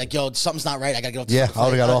her? Be like, yo, something's not right. I gotta get off the Yeah, fucking I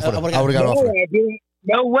would have got off with it. I would have got off with it.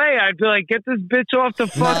 No way! I'd be like, "Get this bitch off the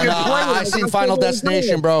fucking plane." I seen Final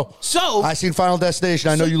Destination, bro. So, I seen Final Destination.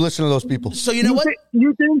 I know you listen to those people. so you know what?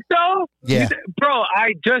 You think so? Yeah. Bro,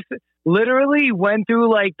 I just literally went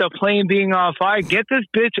through like the plane being on fire. Get this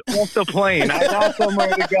bitch off the plane. I got somewhere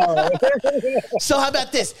to go. So how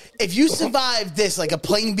about this? If you survive this, like a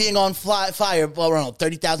plane being on fire, well, I don't know,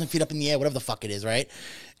 30,000 feet up in the air, whatever the fuck it is, right?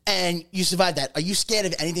 And you survive that. Are you scared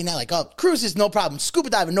of anything now? Like, oh, cruises, no problem. Scuba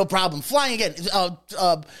diving, no problem. Flying again, fucking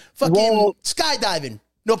Well- skydiving,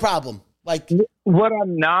 no problem. Like, What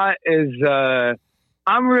I'm not is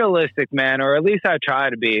I'm realistic, man, or at least I try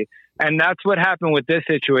to be. And that's what happened with this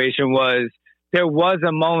situation was there was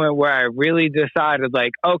a moment where I really decided,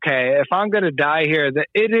 like, okay, if I'm gonna die here, that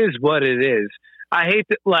it is what it is. I hate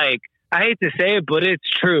to say it, but it's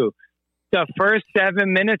true. The first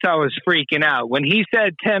 7 minutes, I was freaking out. When he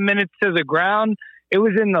said 10 minutes to the ground, it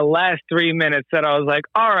was in the last 3 minutes that I was like,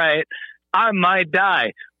 all right, I might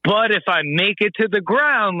die. But if I make it to the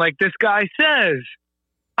ground, like this guy says,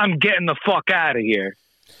 I'm getting the fuck out of here.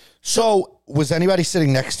 So, was anybody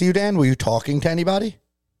sitting next to you, Dan? Were you talking to anybody?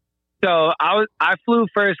 So I flew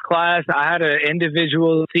first class. I had an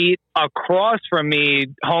individual seat across from me.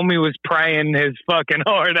 Homie was praying his fucking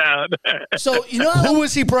heart out. so you know, Who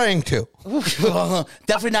was he praying to?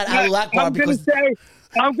 definitely not Allahu Akbar I'm because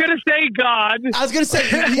gonna say God. I was gonna say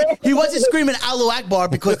he wasn't screaming Allahu Akbar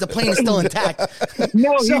because the plane is still intact.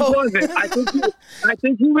 No, he So- wasn't. I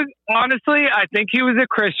think he was honestly. I think he was a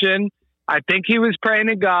Christian. I think he was praying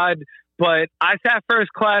to God. But I sat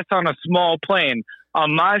first class on a small plane.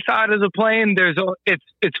 On my side of the plane,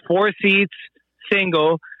 it's 4 seats,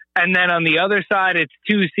 single, and then on the other side, it's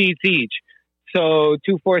 2 seats each. So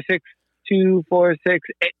 2, 4, 6,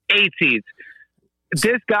 8 seats.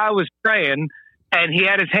 This guy was praying, and he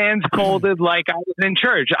had his hands folded like I was in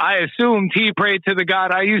church. I assumed he prayed to the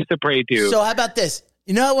God I used to pray to. So how about this?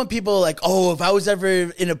 You know how when people are like, oh, if I was ever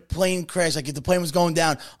in a plane crash, like if the plane was going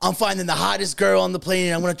down, I'm finding the hottest girl on the plane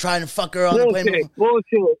and I'm going to try and fuck her on the plane. Bullshit.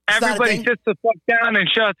 It's not a Everybody thing? sits the fuck down and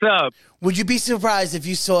shuts up. Would you be surprised if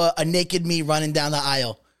you saw a naked me running down the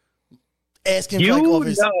aisle? Asking for You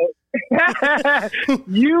like offers. know.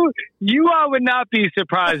 you I would not be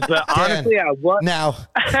surprised, but honestly, I was. Now,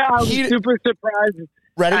 I was he- super surprised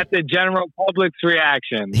ready? at the general public's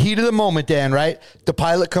reaction. Heat of the moment, Dan, right? The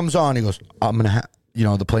pilot comes on. He goes, I'm going to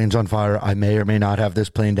the plane's on fire. I may or may not have this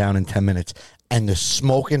plane down in 10 minutes. And the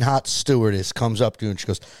smoking hot stewardess comes up to you and she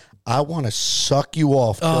goes, I want to suck you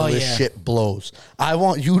off till this yeah. shit blows. I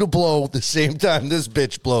want you to blow at the same time this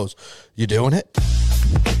bitch blows. You doing it?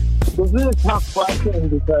 This is a tough question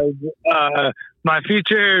because my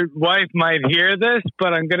future wife might hear this,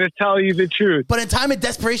 but I'm going to tell you the truth. But in time of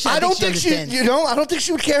desperation, I don't think she, understands. I don't think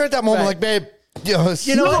she would care at that moment. Right. Like, babe,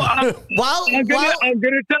 You know what? While I'm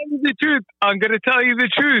gonna tell you the truth. I'm gonna tell you the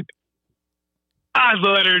truth. I'd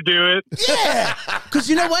let her do it. yeah, because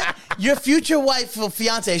you know what? Your future wife or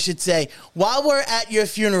fiance, I should say, while we're at your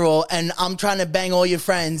funeral and I'm trying to bang all your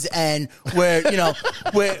friends and we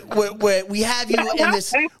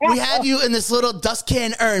have you in this little dust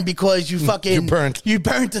can urn because you fucking you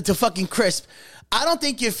burnt it to fucking crisp. I don't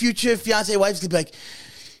think your future fiance wife's gonna be like,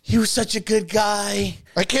 he was such a good guy.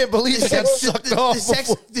 I can't believe he got sucked off.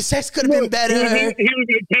 The sex could have been better. He was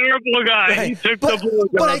a terrible guy. Right. He took But, the blue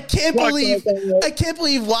but gun. I can't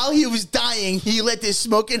believe while he was dying, he let this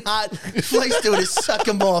smoking hot flight stewardess suck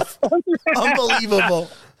him off. Unbelievable.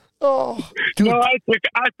 Dude. No, I took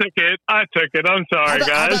it. I'm sorry,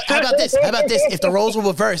 guys. How about this? How about this? If the roles were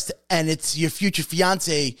reversed and it's your future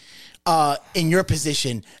fiance in your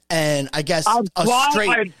position, and I guess I'd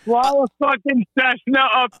fly a fucking Cessna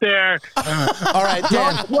up there. All right,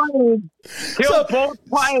 Dan. Kill both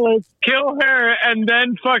pilots, kill her, and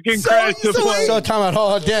then fucking crash the plane. So time out.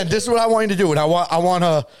 Hold on, Dan. This is what I want you to do, and I want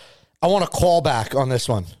a call back on this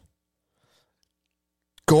one.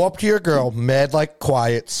 Go up to your girl, mad, like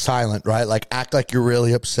quiet, silent, right? Like act like you're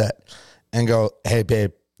really upset and go, hey,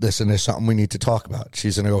 babe, listen, there's something we need to talk about.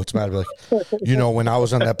 She's going to go, what's the matter? Be like, you know, when I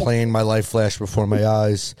was on that plane, my life flashed before my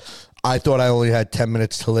eyes. I thought I only had 10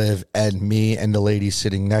 minutes to live, and me and the lady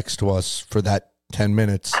sitting next to us for that 10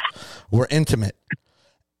 minutes were intimate.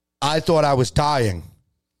 I thought I was dying.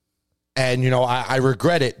 And, you know, I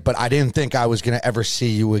regret it, but I didn't think I was going to ever see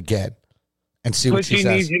you again. And see what But she you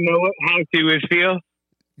says. need to know how she would feel.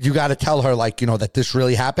 You got to tell her, like, you know, that this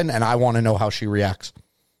really happened, and I want to know how she reacts.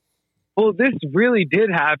 Well, this really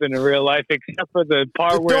did happen in real life, except for the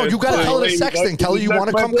part where... No, you got to tell her the sex thing. Tell her you want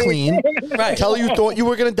to come clean. Right. Tell her you thought you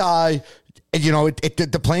were going to die. And, you know,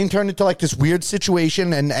 the plane turned into like this weird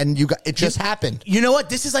situation, and it just happened. You know what?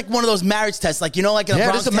 This is like one of those marriage tests. Like, you know, like in a Yeah,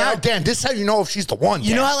 Bronx this is Tale. Dan. This is how you know if she's the one. You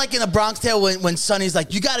Dan. know how, like in the Bronx Tale, when Sonny's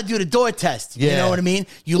like, you got to do the door test. You Yeah. know what I mean?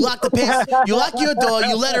 You lock the pants, you lock your door,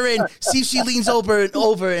 you let her in, see if she leans over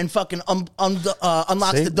and fucking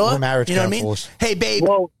unlocks See? the door. We're marriage you know what I mean? counselors. Hey, babe,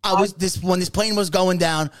 Well, when this plane was going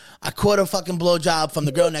down, I caught a fucking blowjob from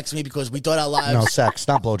the girl next to me because we thought our lives. No, sex,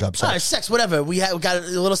 not blowjob, All right, sex. sex, whatever. We got a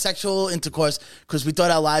little sexual intercourse because we thought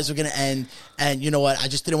our lives were gonna end, and you know what? I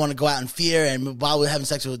just didn't want to go out in fear. And while we were having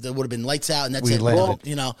sex, there would have been lights out, and that's We it. landed. Well,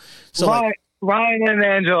 you know, so like, Ryan and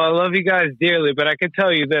Angela, I love you guys dearly, but I can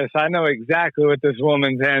tell you this. I know exactly what this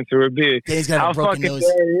woman's answer would be. Danny's got a How broken fucking nose.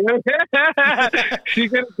 dare you?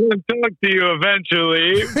 She's going to come talk to you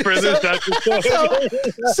eventually for this episode.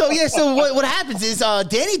 So what happens is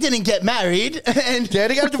Danny didn't get married, and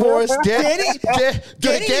Danny got divorced. Danny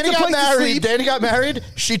Danny needs a got place to married. sleep. Danny got married.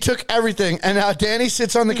 She took everything, and now Danny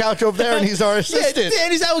sits on the couch over there, and he's our Yeah, assistant.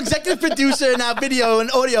 Danny's our executive producer and our video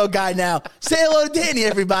and audio guy now. Say hello to Danny,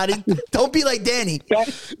 everybody. Don't be like Danny.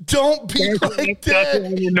 Don't be like That's that.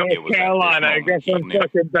 in North It was at Carolina. I this guess I'm moment he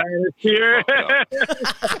fucking biased here.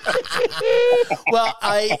 Well,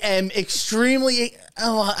 I am extremely.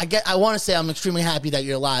 I want to say I'm extremely happy that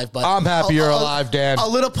you're alive, but I'm happy you're alive, Dan. A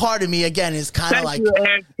little part of me again is kind of like.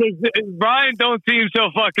 Thank you, Ed, 'cause Brian don't seem so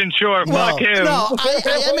fucking sure. Well, Fuck him. no,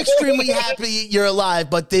 I am extremely happy you're alive,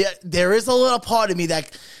 but there is a little part of me that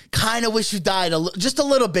kind of wish you died just a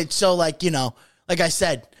little bit. So, like, you know, like I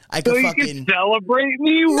said, I So could you fucking. can celebrate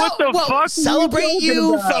me? What the well, fuck? Celebrate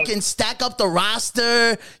you, about? fucking stack up the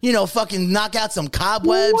roster, you know, fucking knock out some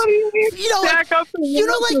cobwebs. What do you mean? You know, Stack like, up the you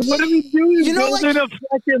know, roster? like, What are we doing? you know, like- Building a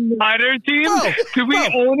fucking minor team? Bro, Do we bro.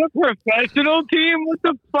 own a professional team? What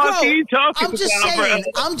the fuck are you talking I'm just about, saying.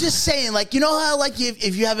 bro? I'm just saying. Like, you know how, like,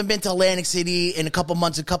 if you haven't been to Atlantic City in a couple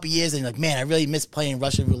months, a couple years, and you're like, man, I really miss playing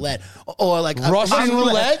Russian roulette, or like Russian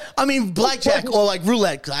roulette? I mean, blackjack or like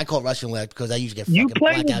roulette. 'Cause I call it Russian roulette because I usually get You fucking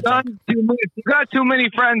play with blackout guns drunk. too much. You got too many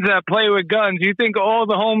friends that play with guns. You think all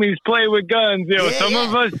the homies play with guns. Yo, Yeah, some yeah.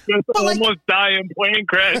 of us just But, like- almost die in plane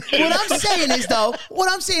crashes.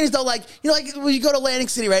 What I'm saying is though, like, you know, like when you go to Atlantic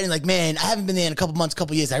City, right, and like, man, I haven't been there in a couple months,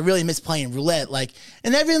 couple years. I really miss playing roulette. Like,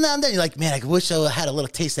 and every now and then you're like, man, I wish I had a little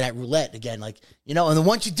taste of that roulette again. Like, you know, and then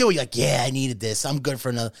once you do it, you're like, yeah, I needed this. I'm good for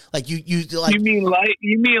another. Like, you like. You mean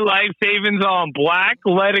life savings on black?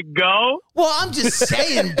 Let it go. Well, I'm just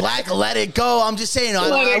saying, black, let it go. I'm just saying,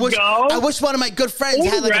 Let I it wish go. I wish one of my good friends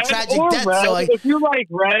had like a tragic death. Red. So like, If you like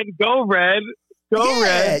red, go red. Go yeah,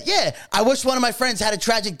 red. yeah. I wish one of my friends had a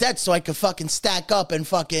tragic death so I could fucking stack up and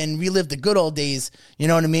fucking relive the good old days. You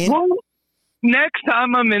know what I mean? Well, next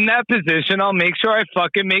time I'm in that position, I'll make sure I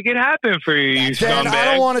fucking make it happen for you, you Dan, I scumbag.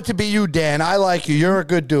 don't want it to be you, Dan. I like you. You're a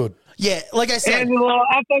good dude. Yeah, like I said. Angelo,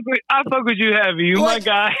 I fuck with you heavy. You Like-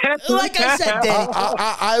 my guy. Like I said, Dan.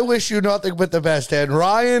 I wish you nothing but the best, Dan.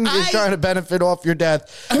 Ryan is trying to benefit off your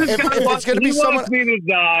death. If it's going to be he someone, wants me to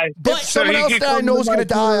die. But someone he else can that I come know to is going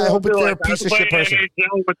to my die, I funeral hope and it's be a like, piece I of shit played person.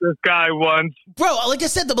 NHL with this guy once. Bro, like I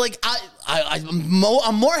said, like I'm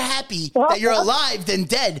more happy that you're alive than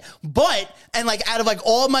dead. But and like out of like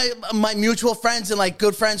all my mutual friends and like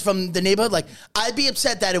good friends from the neighborhood, like I'd be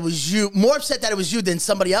upset that it was you, more upset that it was you than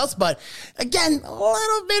somebody else. But again, a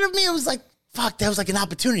little bit of me was like, fuck, that was like an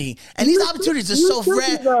opportunity, and these opportunities are so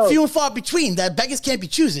rare, few and far between that beggars can't be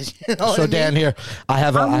choosers. You know what So I mean? Dan, here I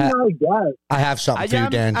have Oh my God. I have something for you, am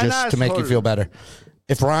Dan, an just to make you asshole. feel better.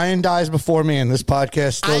 If Ryan dies before me and this podcast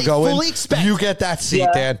is still I going, fully expect- you get that seat,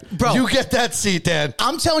 Dan. Bro. You get that seat, Dan.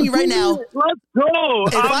 I'm telling you right now. Let's go.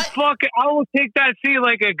 If I will take that seat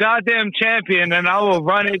like a goddamn champion, and I will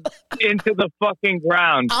run it into the fucking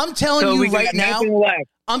ground. I'm telling So you we got right now. nothing left.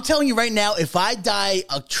 I'm telling you right now, if I die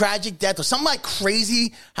a tragic death or something like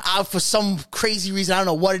crazy for some crazy reason, I don't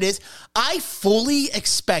know what it is, I fully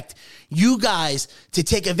expect you guys to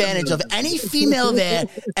take advantage of any female there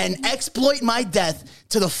and exploit my death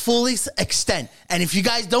to the fullest extent. And if you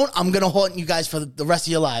guys don't, I'm going to haunt you guys for the rest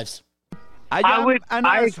of your lives. I would. an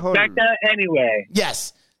I asshole. expect that anyway.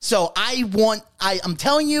 Yes. So I'm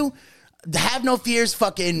telling you, have no fears.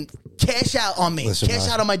 Fucking cash out on me. Listen, cash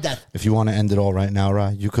Ryan. out on my death. If you want to end it all right now,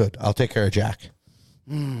 Ryan, you could. I'll take care of Jack.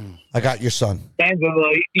 I got your son.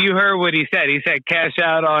 Angelo, you heard what he said. He said cash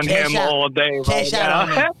out on Cash him out. all day. Cash right out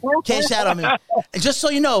now. on me. Cash out on me. And just so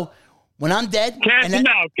you know, when I'm dead, Cash and him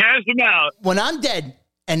out. Cash him out. when I'm dead,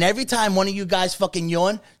 and every time one of you guys fucking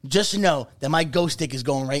yawn, just know that my ghost stick is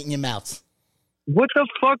going right in your mouths. What the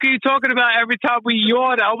fuck are you talking about every time we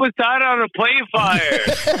yawn? I was died on a plane fire.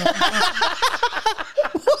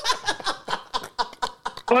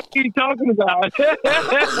 What are you talking about?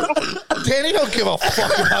 Danny don't give a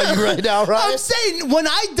fuck about you right now, I'm Ryan. saying when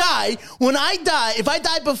I die, if I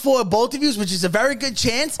die before both of you, which is a very good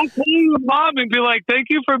chance, I'll call your mom and be like, thank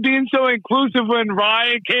you for being so inclusive when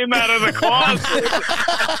Ryan came out of the closet.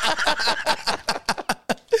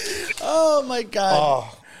 oh my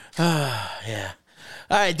God. Yeah.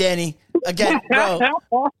 All right, Danny. Again, bro,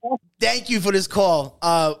 thank you for this call.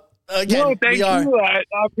 Again, No, thank we are. you. I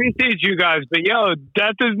appreciate you guys. But, yo,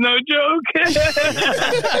 death is no joke.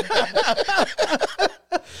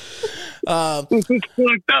 This is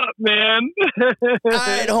fucked up, man. All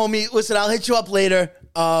right, homie. Listen, I'll hit you up later.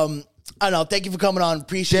 I don't know. Thank you for coming on.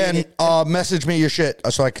 Appreciate Danny, it. message me your shit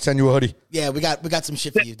so I can send you a hoodie. Yeah, we got some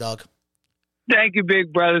shit for you, dog. Thank you,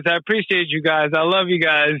 big brothers. I appreciate you guys. I love you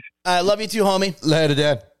guys. I love you too, homie. Later,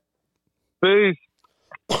 Dad. Peace.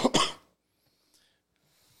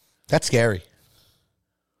 That's scary.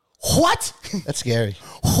 What? That's scary.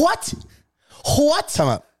 What? Time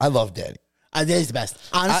out. I love Danny. That is the best.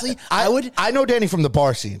 Honestly, I know Danny from the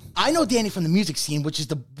bar scene. I know Danny from the music scene, which is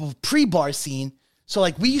the pre-bar scene. So,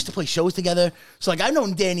 like, we used to play shows together. So, like, I know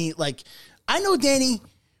Danny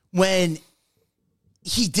when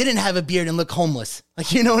he didn't have a beard and look homeless.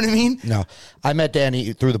 Like, you know what I mean? No, I met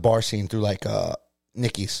Danny through the bar scene, through like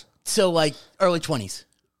Nikki's. So, like, early 20s.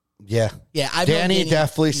 Yeah. Yeah, I've known Danny Danny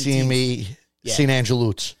definitely in seen teens. me, Yeah. seen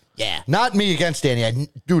Angeloots. Yeah. Not me against Danny.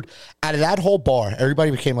 Dude, out of that whole bar,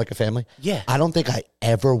 everybody became like a family. Yeah. I don't think I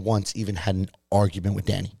ever once even had an argument with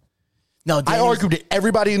Danny. No, I argued with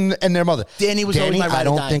everybody and their mother. Danny was always my ride or I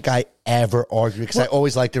don't die. think I ever argued because I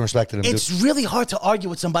always liked and respected him. It's dude. really hard to argue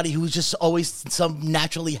with somebody who's just always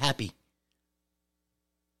naturally happy.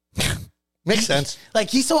 Makes sense. Like,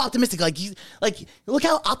 he's so optimistic. Like, look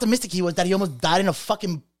how optimistic he was that he almost died in a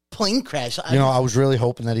fucking plane crash. You know, I was really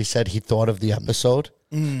hoping that he said he thought of the episode,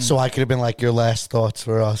 so I could have been like, your last thoughts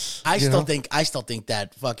for us. I you still know? think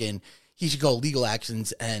that fucking he should go legal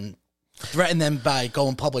actions and threaten them by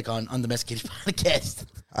going public on Undomesticated Podcast.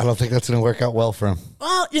 I don't think that's going to work out well for him.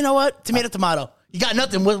 Well, you know what? Tomato, tomato. You got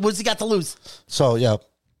nothing. What's he got to lose? So, yeah,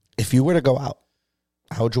 if you were to go out,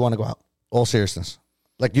 how would you want to go out? All seriousness.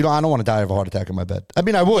 Like, I don't want to die of a heart attack in my bed. I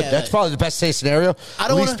mean, I would. Yeah, That's probably the best case scenario. I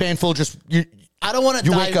don't Least wanna- painful. Just I don't want to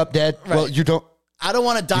you die. wake up dead. Right. Well, you don't. I don't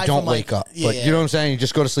want to die You don't from, like, wake up. Yeah, But yeah. you know what I'm saying? You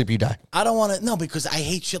just go to sleep, you die. I don't want to. No, because I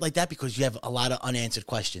hate shit like that because you have a lot of unanswered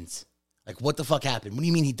questions. Like, what the fuck happened? What do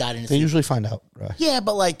you mean he died in his They sleep? usually find out, right? Yeah,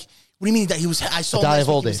 but like, what do you mean that he was? I saw him Die last of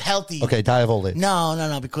week, old he was age. healthy. Okay, die of old age.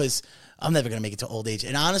 No, because I'm never gonna make it to old age.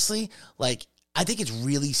 And honestly, like, I think it's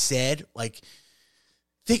really sad. Like,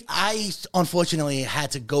 I unfortunately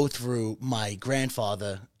had to go through my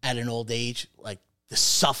grandfather at an old age, like the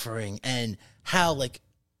suffering and how, like,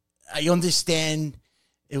 I understand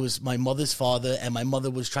it was my mother's father, and my mother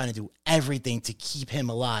was trying to do everything to keep him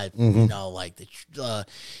alive. You know, like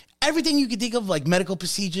everything you could think of, like medical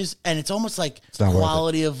procedures, and it's almost like not worth it.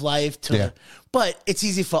 quality of life. Yeah. But it's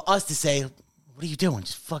easy for us to say, "What are you doing?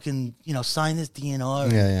 Just fucking, sign this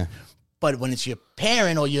DNR." Yeah. But when it's your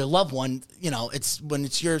parent or your loved one, it's when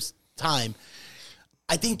it's your time.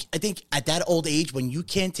 I think at that old age when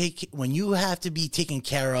you have to be taken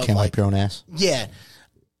care of, Can't like, wipe your own ass. yeah,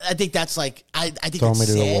 I think that's like I think Throw that's me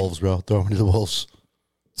to the sad. wolves, bro. Throw me to the wolves.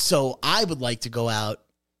 So I would like to go out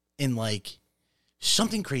in like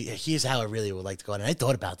something crazy. Here's how I really would like to go out, and I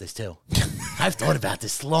thought about this too. I've thought about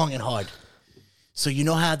this long and hard. So you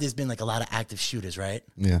know how there's been like a lot of active shooters, right?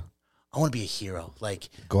 Yeah. I want to be a hero. Like,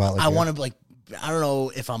 Go out like I that. want to, like, I don't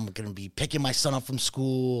know if I'm going to be picking my son up from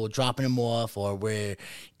school or dropping him off, or we're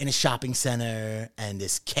in a shopping center and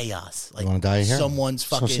there's chaos. Like, You want to die here? someone's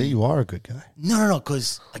fucking. So see, you are a good guy. No,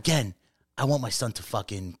 because, again, I want my son to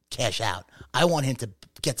fucking cash out. I want him to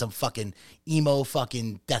get some fucking emo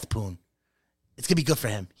fucking death poon. It's going to be good for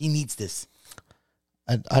him. He needs this.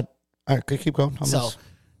 I could keep going. So,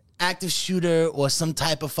 active shooter or some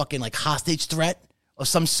type of fucking, like, hostage threat of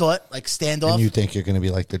some sort, like standoff. And you think you're going to be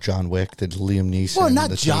like the John Wick, the Liam Neeson? Well, not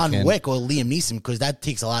the John Taken. Wick or Liam Neeson, because that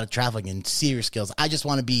takes a lot of traveling and serious skills. I just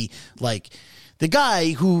want to be like the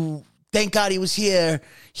guy who Thank God he was here.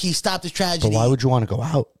 He stopped this tragedy. But why would you want to go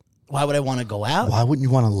out? Why would I want to go out? Why wouldn't you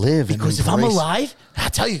want to live? Because if I'm alive, I'll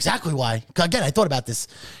tell you exactly why. 'Cause again, I thought about this.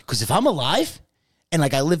 Because if I'm alive and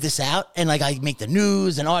like I live this out and like I make the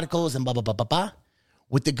news and articles and blah, blah, blah, blah, blah,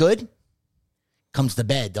 with the good comes the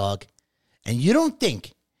bad, dog. And you don't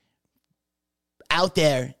think out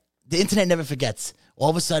there, the internet never forgets. All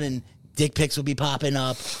of a sudden, dick pics will be popping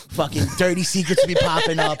up. Fucking dirty secrets will be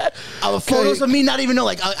popping up. Photos of me not even know.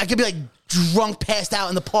 Like, I could be like drunk, passed out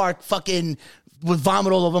in the park, fucking with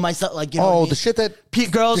vomit all over myself. Like, you know what I mean? the shit that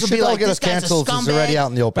girls the will shit be that'll like, get this us guy's a canceled is scumbag. already out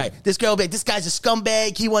in the open. Right. This girl will be like, this guy's a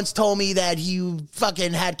scumbag. He once told me that he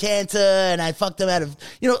fucking had cancer and I fucked him out of,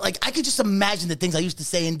 you know, like I could just imagine the things I used to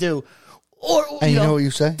say and do. Or, And you know what you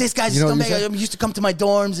say? This guy's You a know what you scumbag. say? I used to come to my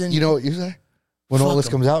dorms and. You know what you say? When all Fuck this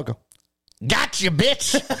 'em. comes out, go, gotcha,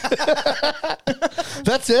 bitch.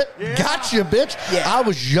 That's it. Gotcha, bitch. Yeah. I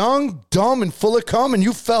was young, dumb, and full of cum, and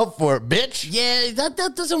you fell for it, bitch. Yeah,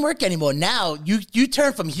 that doesn't work anymore. Now you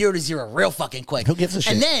turn from hero to zero real fucking quick. Who gives a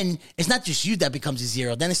shit? And then it's not just you that becomes a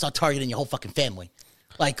zero. Then they start targeting your whole fucking family,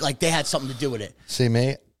 like they had something to do with it. See,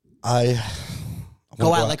 me, I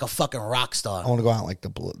Go out like a fucking rock I star. want to go out like the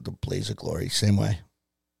blaze of glory, same way.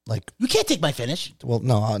 Like, You can't take my finish. well,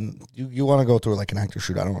 no, you want to go through like an active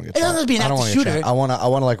shooter. I don't want to get It doesn't have to be an I don't active wanna get shooter. shot. I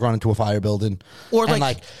want to like run into a fire building Or, and like-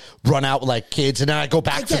 like run out with like kids, and then I go I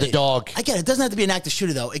back for get the it. dog. I get it. It doesn't have to be an active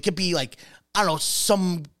shooter though. It could be like, I don't know,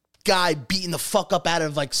 some guy beating the fuck up out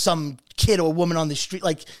of like some kid or woman on the street,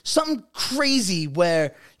 like something crazy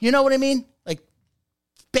where you know what I mean, like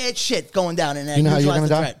bad shit going down, and then You know how you're neutralize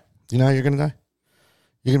gonna the die? threat. You know how you're gonna die?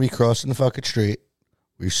 You're gonna be crossing the fucking street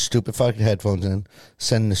with your stupid fucking headphones in,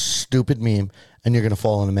 sending this stupid meme, and you're gonna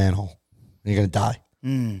fall in a manhole. And you're gonna die.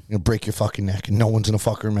 You're gonna break your fucking neck, and no one's gonna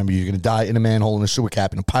fucking remember you. You're gonna die in a manhole in a sewer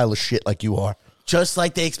cap in a pile of shit like you are. Just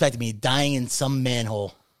like they expected me, dying in some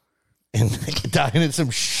manhole. And dying in some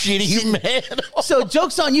shitty manhole. So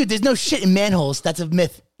joke's on you. There's no shit in manholes. That's a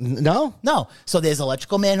myth. No? No. So there's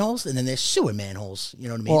electrical manholes and then there's sewer manholes. You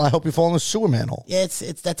know what I mean? Well, I hope you fall in a sewer manhole. yeah,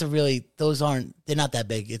 that's a really, they're not that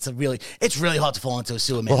big. It's really hard to fall into a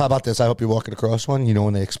sewer Well, manhole. how about this? I hope you're walking across one. You know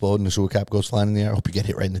when they explode and the sewer cap goes flying in the air? I hope you get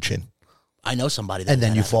hit right in the chin. I know somebody that And then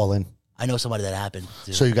that you happened. fall in. I know somebody that happened.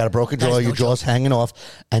 Dude. So you got a broken That is jaw, no your jaw's joke. hanging off,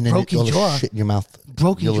 and then Broken all the jaw. shit in your mouth.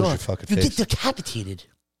 Broken You'll jaw. lose your fucking You face. get decapitated.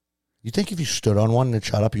 You think if you stood on one and it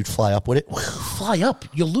shot up, you'd fly up with it? Fly up.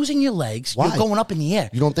 You're losing your legs. Why? You're going up in the air.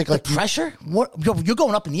 You don't think, like, the you- pressure? What? You're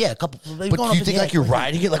going up in the air. But you think like you're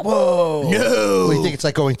riding it? Like, whoa. No. Or you think it's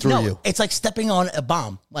like going through No, you? it's like stepping on a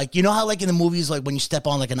bomb. Like, you know how like in the movies, like when you step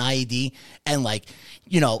on like an IED and like,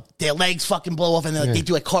 you know, their legs fucking blow off and like, they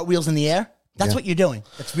do like cartwheels in the air? That's Yeah. what you're doing.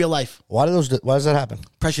 That's real life. Why does that happen?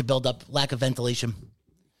 Pressure buildup, lack of ventilation.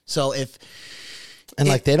 So And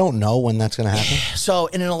like they don't know when that's going to happen? so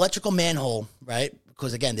in an electrical manhole, right?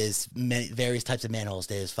 Because again, there's various types of manholes.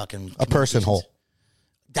 There's fucking A person hole.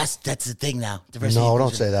 That's the thing now. Diversity No, don't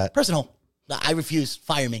inclusion. say that. Person hole. I refuse.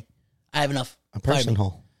 Fire me. I have enough. A Fire person me.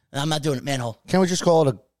 hole. I'm not doing it. Manhole. Can't we just call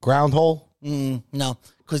it a ground hole? No,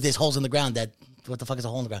 because there's holes in the ground. What the fuck is a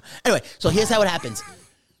hole in the ground? Anyway, so here's how it happens.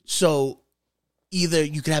 So either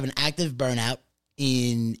you can have an active burnout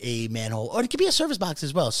in a manhole, or it could be a service box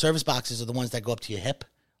as well. Service boxes are the ones that go up to your hip,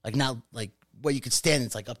 like not like where you could stand.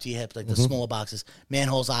 It's like up to your hip, like the smaller boxes.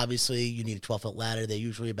 Manholes, obviously, you need a 12-foot ladder. They're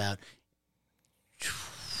usually about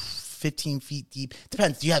 15 feet deep.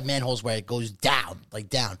 Depends. You have manholes where it goes down, like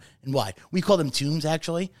down and wide. We call them tombs,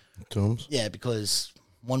 actually. Tombs. Yeah, because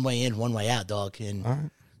one way in, one way out, dog. And All right.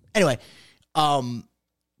 anyway,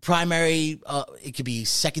 primary, it could be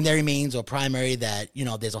secondary mains or primary that, you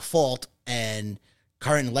know, there's a fault and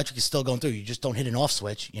current and electric is still going through. You just don't hit an off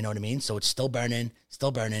switch, you know what I mean? So it's still burning.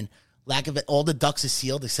 Lack of it, all the ducts is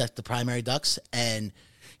sealed except the primary ducts. And,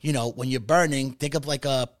 you know, when you're burning, think of like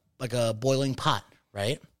a boiling pot,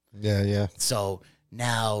 right? Yeah, yeah. So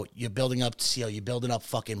now you're building up CO, you're building up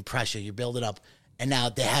fucking pressure, you're building up, and now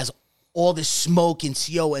there has all this smoke and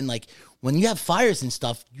CO, and like when you have fires and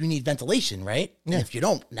stuff, you need ventilation, right? Yeah. And if you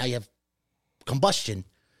don't, now you have combustion.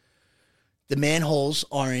 The manholes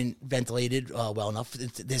aren't ventilated well enough.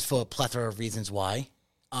 There's for a plethora of reasons why.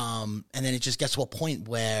 And then it just gets to a point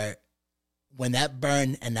where when that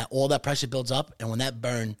burn and that all that pressure builds up, and when that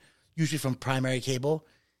burn, usually from primary cable,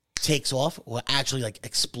 takes off or actually like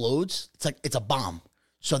explodes, it's a bomb.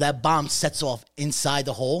 So that bomb sets off inside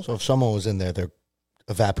the hole. So if someone was in there, they're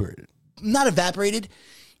evaporated. Not evaporated.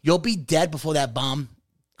 You'll be dead before that bomb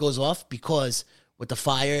goes off because with the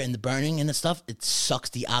fire and the burning and the stuff, it sucks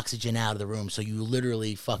the oxygen out of the room. So you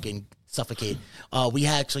literally fucking suffocate. We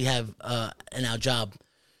actually have in our job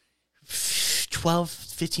 12,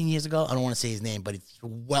 15 years ago. I don't want to say his name, but it's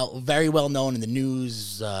very well known in the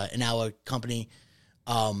news in our company.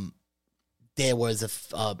 There was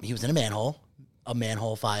he was in a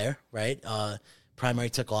manhole fire, right?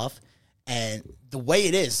 Primary took off, and the way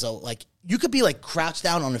it is, so like you could be like crouched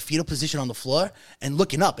down on a fetal position on the floor and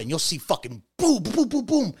looking up, and you'll see fucking boom, boom, boom,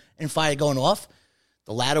 boom, and fire going off.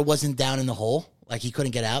 The ladder wasn't down in the hole, like he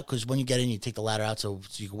couldn't get out because when you get in, you take the ladder out so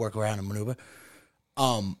you can work around and maneuver.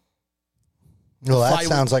 No, that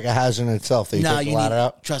sounds like a hazard in itself. That you take the ladder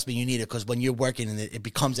out. Trust me, you need it because when you're working and it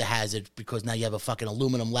becomes a hazard because now you have a fucking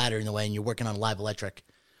aluminum ladder in the way and you're working on live electric.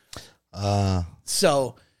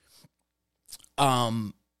 So,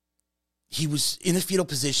 he was in the fetal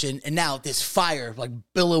position and now there's fire like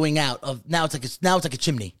billowing out of now it's like a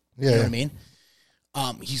chimney. Yeah, you know what I mean?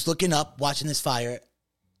 He's looking up, watching this fire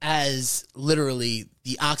as literally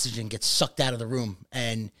the oxygen gets sucked out of the room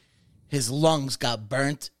and his lungs got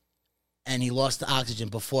burnt. And he lost the oxygen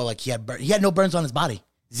before, like, he had no burns on his body.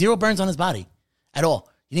 0 burns on his body at all.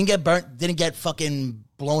 He didn't get burnt, didn't get fucking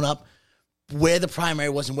blown up. Where the primary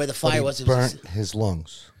was and where the fire was. It burnt his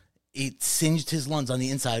lungs. It singed his lungs on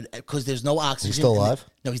the inside because there's no oxygen. He's still alive?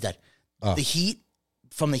 No, he's dead. Oh. The heat,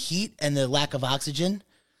 from the heat and the lack of oxygen,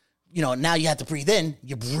 you know, now you have to breathe in.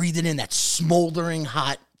 You're breathing in that smoldering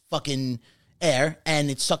hot fucking air,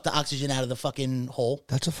 and it sucked the oxygen out of the fucking hole.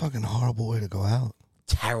 That's a fucking horrible way to go out.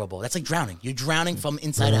 Terrible. That's like drowning. You're drowning from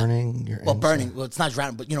inside out. Burning. Well, it's not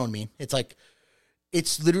drowning, but you know what I mean. It's like,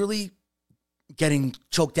 it's literally getting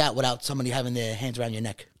choked out without somebody having their hands around your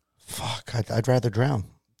neck. Fuck, I'd rather drown.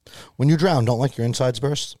 When you drown, don't like your insides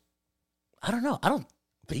burst? I don't know. I don't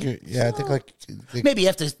think yeah, I think like maybe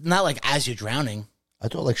after, not like as you're drowning. I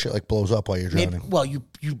thought like shit like blows up while you're drowning. Maybe, well, you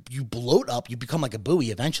bloat up. You become like a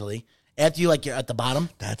buoy eventually. After you're at the bottom.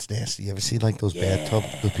 That's nasty. You ever see like those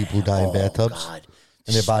bathtubs, the people who die in bathtubs? God.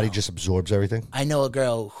 And their body just absorbs everything? I know a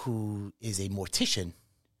girl who is a mortician,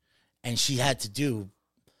 and she had to do,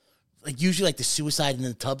 like, usually like the suicide in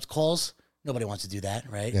the tubs calls. Nobody wants to do that,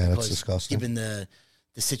 right? Yeah, that's disgusting. Given the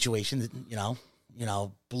situation, you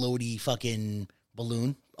know, bloaty fucking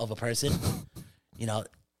balloon of a person, you know,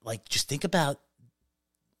 like, just think about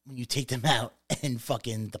when you take them out and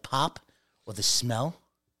fucking the pop or the smell.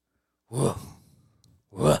 Whoa.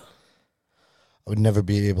 Whoa. I would never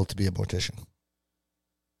be able to be a mortician.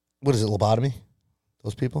 What is it, lobotomy?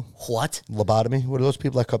 Those people? What? Lobotomy? What are those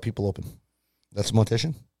people that cut people open? That's a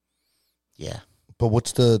mortician? Yeah. But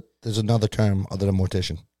there's another term other than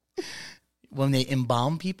mortician. When they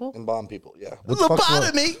embalm people? Embalm people, yeah.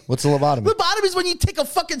 Lobotomy? What's a lobotomy? Lobotomy is when you take a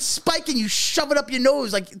fucking spike and you shove it up your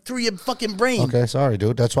nose, like through your fucking brain. Okay, sorry,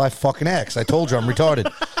 dude. That's why I fucking asked. I told you I'm retarded.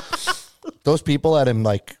 Those people that him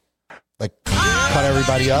like cut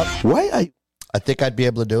everybody up. Why? I think I'd be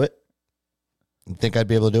able to do it. I think I'd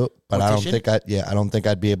be able to do it, but Mortician? I don't think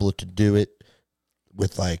I'd be able to do it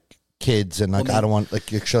with like kids and like I don't want like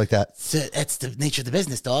shit like that. That's the nature of the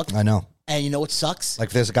business, dog. I know. And you know what sucks? Like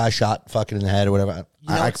if there's a guy shot fucking in the head or whatever,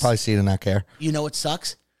 I could probably see it and not care. You know what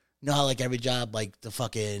sucks? You know how like every job, like the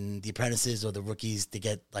apprentices or the rookies, they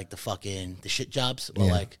get like the shit jobs or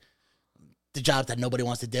like the job that nobody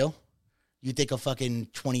wants to do. You think a fucking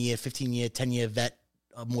 20-year, 15-year, 10-year vet,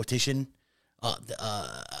 a mortician.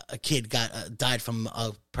 A kid died from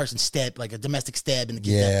a person stabbed, like a domestic stab in the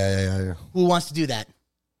kid's death. Yeah. Who wants to do that?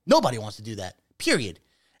 Nobody wants to do that. Period.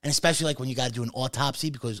 And especially like when you got to do an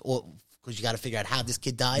autopsy because you got to figure out how this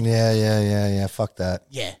kid died. Yeah. Fuck that.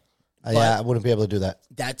 Yeah. I wouldn't be able to do that.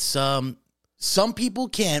 That's some people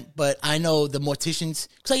can't, but I know the morticians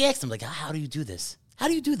because I asked them like, how do you do this? How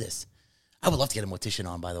do you do this? I would love to get a mortician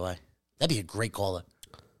on. By the way, that'd be a great caller.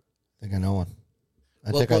 I think I know one.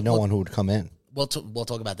 I know one who would come in. We'll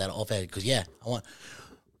talk about that off air because I want.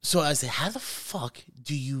 So I said, how the fuck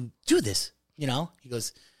do you do this? You know, he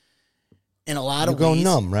goes, in a lot of ways. You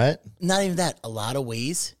go numb, right? Not even that. A lot of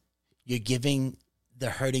ways, you're giving the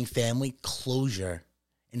hurting family closure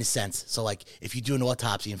in a sense. So like, if you do an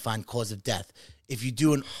autopsy and find cause of death, if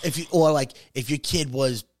your kid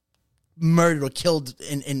was murdered or killed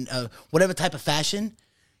in whatever type of fashion,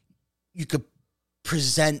 you could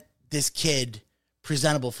present this kid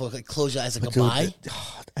presentable for like closure as like a buy.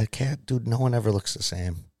 I can't, dude. No one ever looks the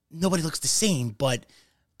same. Nobody looks the same, but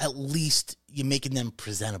at least you're making them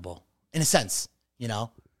presentable in a sense, you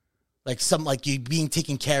know, like you being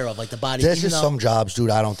taken care of, like the body. There's just some jobs,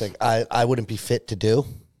 dude. I don't think I wouldn't be fit to do.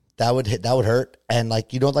 That would hurt. And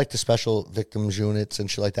like, you know, like the special victims units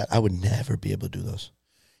and shit like that. I would never be able to do those.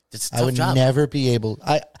 It's a tough job. Never be able.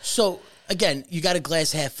 So again, you got a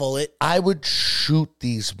glass half full. I would shoot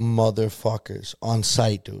these motherfuckers on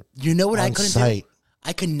sight, dude. You know what I couldn't do?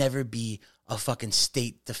 I could never be a fucking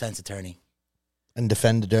state defense attorney. And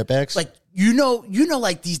defend the dirtbags? Like,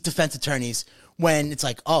 like these defense attorneys, when it's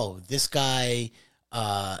like, oh, this guy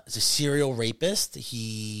is a serial rapist.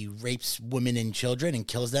 He rapes women and children and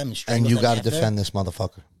kills them and strangles and you them got to after. defend this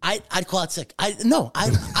motherfucker. I'd call it sick. I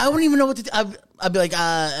wouldn't even know what to do. I'd be like,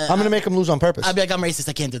 I'm going to make him lose on purpose. I'd be like, I'm racist.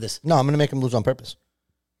 I can't do this. No, I'm going to make him lose on purpose.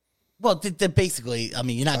 Well, basically, I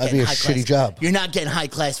mean, you're not That'd getting be a high shitty class. job. You're not getting high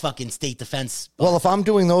class fucking state defense. Well, if I'm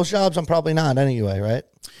doing those jobs, I'm probably not anyway, right?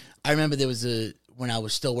 I remember there was when I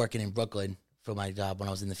was still working in Brooklyn for my job when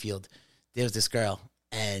I was in the field, there was this girl,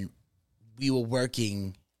 and we were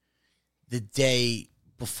working the day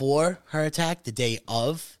before her attack, the day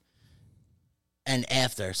of, and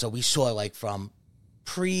after. So we saw like from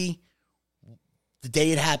the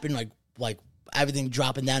day it happened, like everything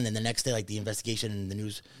dropping down, and the next day, like the investigation and the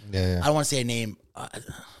news. Yeah. I don't want to say her name.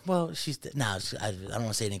 Well, she's I don't want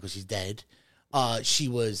to say her name because she's dead. She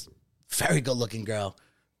was very good looking girl,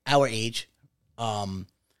 our age.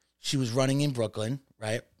 She was running in Brooklyn,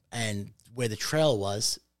 right? And where the trail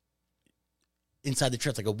was, inside the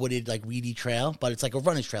trail, it's like a wooded, like weedy trail, but it's like a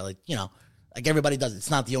running trail, like, like everybody does it. It's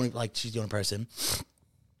not the only, like she's the only person.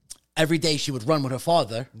 Every day she would run with her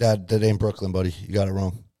father. That ain't Brooklyn, buddy. You got it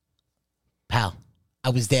wrong. Pal, I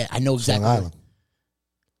was there. I know exactly. Long Island.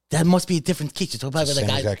 That must be a different case. You're talking about the Same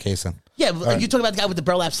guy. exact case then. Yeah, you talking about the guy with the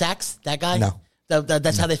burlap sacks? That guy? No.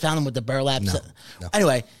 That's how they found him, with the burlap. No.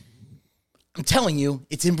 Anyway, I'm telling you,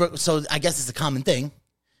 it's in Brooklyn, so I guess it's a common thing.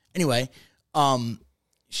 Anyway,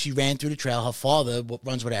 she ran through the trail. Her father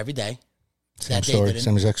runs with her every day. Same story.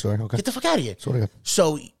 Same exact story. Okay. Get the fuck out of here. Sort of.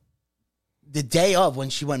 So the day of when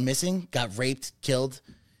she went missing, got raped, killed,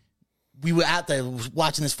 we were out there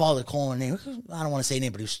watching this father calling her name. I don't want to say her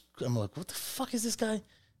name, but I'm like, what the fuck is this guy?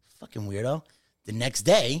 Fucking weirdo. The next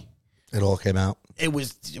day, it all came out. It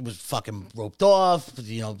was fucking roped off,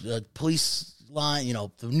 the police line,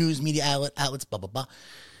 the news media outlets, blah, blah, blah.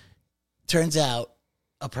 Turns out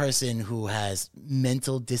a person who has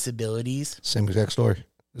mental disabilities. Same exact story.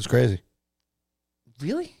 It's crazy.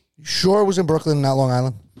 Really? You sure it was in Brooklyn, not Long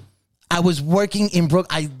Island? I was working in Brooklyn.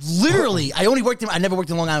 I never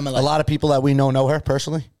worked in Long Island in my life. A lot of people that we know her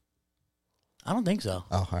personally? I don't think so.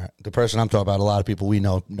 Oh, all right. The person I'm talking about, a lot of people we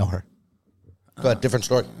know her. Go ahead. Different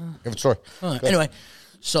story. Anyway,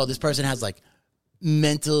 so this person has like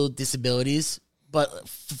mental disabilities, but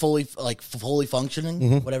fully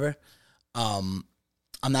functioning, whatever. I'm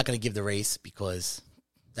not going to give the race because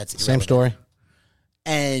that's irrelevant. Same story.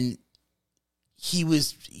 And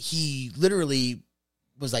he literally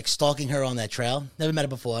was like stalking her on that trail. Never met her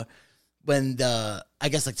before. When I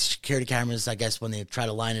guess like security cameras, when they try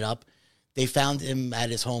to line it up, they found him at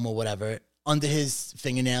his home or whatever. Under his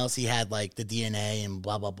fingernails, he had like the DNA and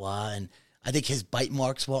blah, blah, blah. And I think his bite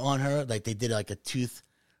marks were on her. Like they did like a tooth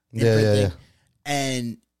imprint thing. Yeah.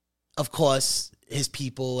 And of course, his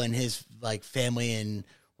people and his like family and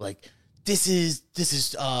like, this is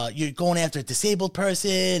you're going after a disabled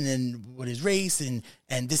person and with his race and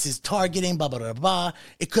this is targeting, blah, blah, blah, blah.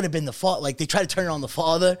 It could have been the fault. Like they tried to turn it on the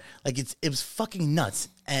father. Like it was fucking nuts.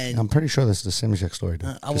 And I'm pretty sure this is the same exact story,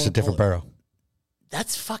 dude. It's a different borough.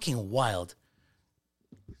 That's fucking wild.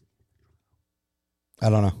 I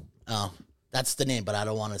don't know. Oh, that's the name, but I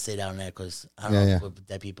don't want to say that on there because I don't know with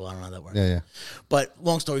dead people. I don't know how that works. Yeah. But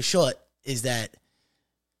long story short is that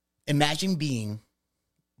imagine being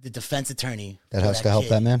the defense attorney that has to help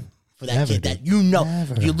that man. For that kid that you're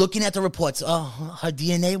looking at the reports. Oh, her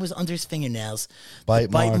DNA was under his fingernails. Bite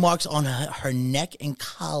marks on her neck and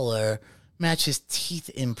collar match his teeth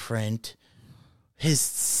imprint. They're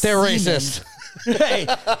racist.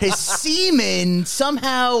 His semen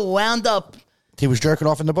somehow wound up. He was jerking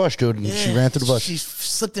off in the bush, dude, and she ran through the bush. She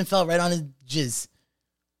slipped and fell right on his jizz.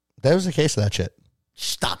 That was the case of that shit.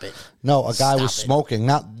 Stop it. No, a guy was smoking.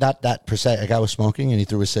 Not that per se. A guy was smoking, and he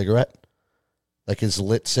threw a cigarette, like his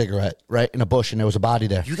lit cigarette, right in a bush, and there was a body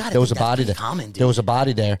there. There was a body there. Common, dude. There was a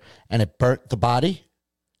body there, and it burnt the body,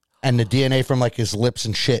 and the DNA from like his lips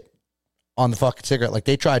and shit on the fucking cigarette. Like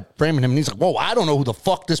they tried framing him, and he's like, "Whoa, I don't know who the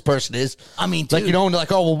fuck this person is." I mean, dude. like and they're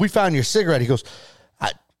like, "Oh, well, we found your cigarette." He goes,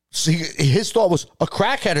 See, his thought was a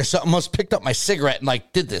crackhead or something must have picked up my cigarette and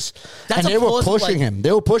like did this. And they were pushing him.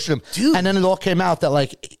 They were pushing him. Dude. And then it all came out that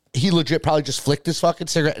like he legit probably just flicked his fucking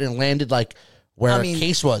cigarette and it landed like where a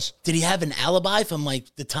case was. Did he have an alibi from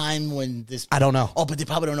like the time when this? I don't know. Oh, but they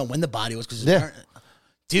probably don't know when the body was because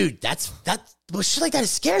dude, well, shit like that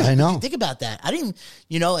is scary. I know. Think about that. I didn't,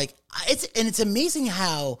 it's amazing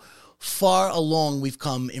how far along we've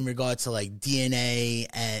come in regards to like DNA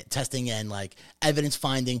and testing and like evidence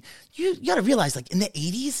finding. You got to realize like in the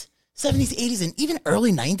 80s, 70s, 80s, and even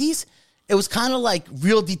early 90s, It was kind of like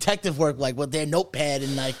real detective work, like with their notepad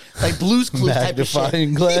and like Blue's Clues type of shit.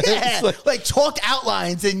 Magnifying glass. Yeah, like chalk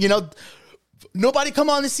outlines and nobody come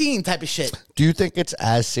on the scene type of shit. Do you think it's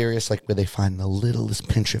as serious, like where they find the littlest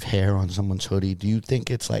pinch of hair on someone's hoodie? Do you think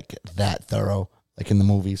it's like that thorough, like in the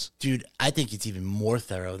movies? Dude, I think it's even more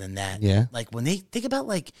thorough than that. Yeah? Like when they think about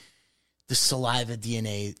like the saliva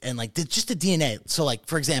DNA and like just the DNA. So like,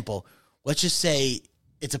 for example, let's just say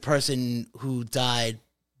it's a person who died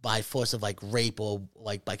by force of like rape or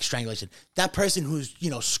like strangulation. That person who's,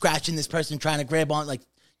 scratching this person, trying to grab on, like,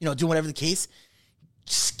 doing whatever the case,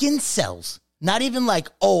 skin cells. Not even like,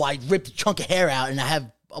 oh, I ripped a chunk of hair out and I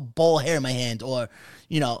have a ball of hair in my hand or,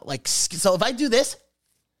 so if I do this,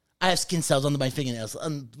 I have skin cells under my fingernails.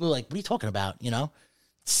 And we're like, what are you talking about?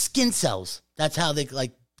 Skin cells. That's how they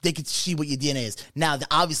could see what your DNA is. Now,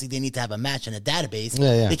 obviously, they need to have a match in a database.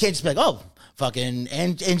 Yeah. They can't just be like, oh, fucking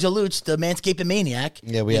Angel Lutz, the manscaping maniac.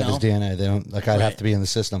 Yeah, we have his DNA. They don't, like, I'd have to be in the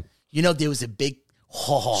system. There was a big...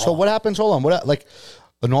 So what happens? Hold on. What, like,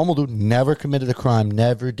 a normal dude never committed a crime,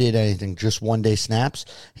 never did anything, just one day snaps.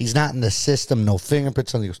 He's not in the system, no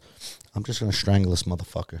fingerprints. He goes, I'm just going to strangle this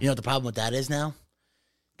motherfucker. You know what the problem with that is now?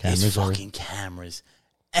 Cameras There's fucking cameras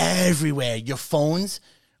everywhere. Your phones,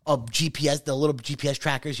 GPS, the little GPS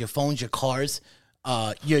trackers, your phones, your cars,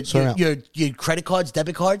 your credit cards,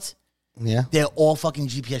 debit cards. Yeah. They're all fucking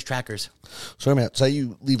GPS trackers. So, man, say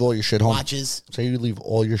you leave all your shit home. Watches. Say you leave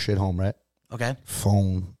all your shit home, right? Okay.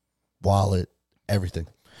 Phone, wallet, everything.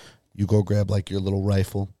 You go grab like your little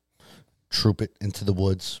rifle, troop it into the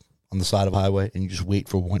woods on the side of the highway, and you just wait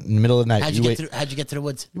for one in the middle of the night. How'd you get to the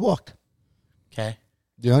woods? You walked. Okay.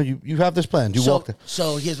 You have this plan. You walked.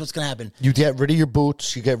 So here's what's gonna happen. You get rid of your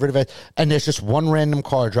boots. You get rid of it, and there's just one random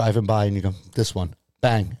car driving by, and you go, this one,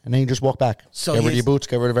 bang, and then you just walk back. So get rid of your boots.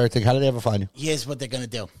 Get rid of everything. How did they ever find you? Here's what they're gonna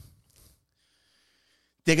do.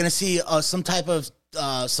 They're gonna see some type of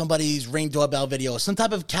somebody's Ring doorbell video, some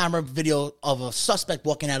type of camera video of a suspect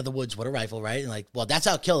walking out of the woods with a rifle, right? And like, well, that's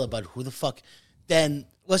our killer, but who the fuck? Then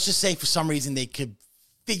let's just say for some reason they could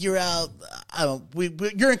figure out. I don't.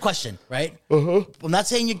 You're in question, right? I'm not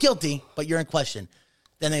saying you're guilty, but you're in question.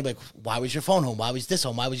 Then they're like, why was your phone home? Why was this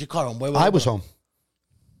home? Why was your car home? Where I was home.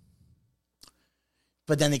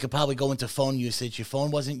 But then they could probably go into phone usage. Your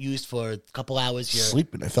phone wasn't used for a couple hours.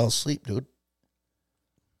 Sleeping. I fell asleep, dude.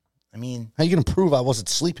 I mean, how you gonna prove I wasn't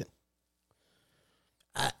sleeping?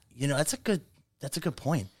 That's a good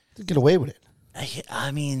point. To get away with it.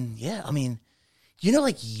 I mean, yeah. I mean,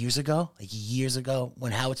 like years ago,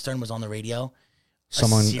 when Howard Stern was on the radio,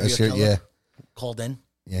 Someone, called in.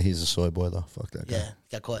 Yeah, he's a soy boy though. Fuck that guy. Yeah,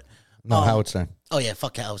 got caught. No, Howard Stern. Oh yeah,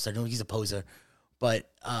 fuck Howard Stern. No, he's a poser. But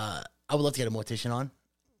I would love to get a mortician on.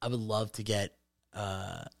 I would love to get.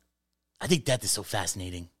 I think death is so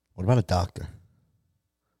fascinating. What about a doctor?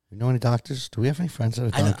 You know any doctors? Do we have any friends that are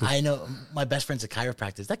doctors? I know my best friend's a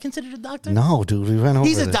chiropractor. Is that considered a doctor? No, dude. We ran over.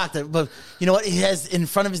 He's a doctor, but you know what? He has in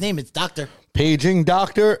front of his name. It's doctor. Paging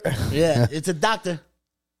doctor. Yeah, it's a doctor.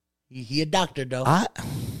 He a doctor though.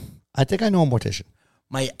 I think I know a mortician.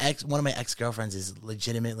 One of my ex-girlfriends is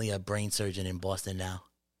legitimately a brain surgeon in Boston now.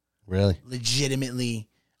 Really? Legitimately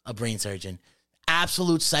a brain surgeon.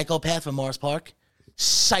 Absolute psychopath from Morris Park.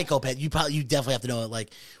 Psychopath. You definitely have to know it.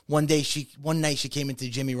 Like one night she came into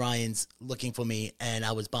Jimmy Ryan's looking for me, and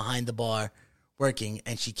I was behind the bar working,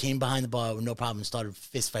 and she came behind the bar with no problem and started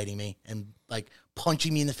fist fighting me and like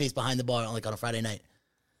punching me in the face behind the bar like on a Friday night.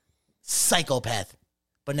 Psychopath.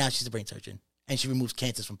 But now she's a brain surgeon, and she removes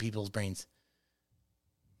cancers from people's brains.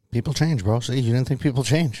 People change, bro. See, you didn't think people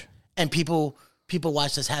change. And people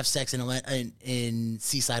watched us have sex in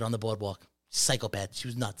Seaside on the boardwalk. Psychopath. She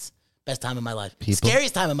was nuts. Best time of my life.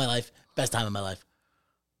 Scariest time of my life. Best time of my life.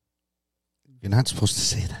 You're not supposed to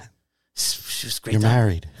say that. She was great. You're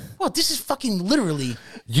married. Well, this is fucking literally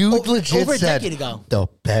legit over a said decade ago. The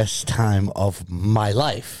best time of my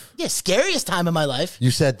life. Yeah, scariest time of my life.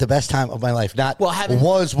 You said the best time of my life. Not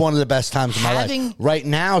was one of the best times of my life. Right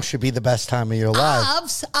now should be the best time of your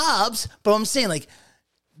life. Obs. But I'm saying like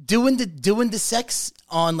doing the sex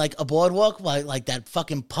on like a boardwalk, like that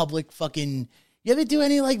fucking public fucking. You ever do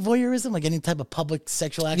any like voyeurism, like any type of public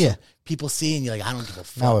sexual action? Yeah. People see and you're like, I don't give a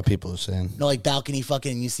fuck. Not what people are saying. No, like balcony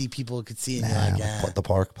fucking. And you see people could see and you're like, the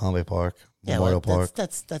park, Palm Bay Park, Memorial Park.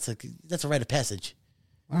 That's a rite of passage.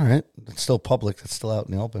 All right, it's still public. It's still out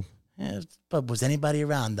in the open. Yeah, but was anybody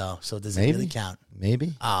around though? So does it really count?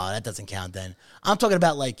 Maybe. Oh, that doesn't count then. I'm talking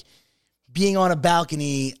about like being on a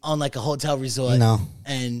balcony on like a hotel resort. No.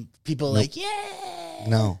 And people like, yeah.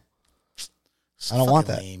 No. I don't want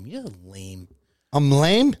that. Lame. You're lame. I'm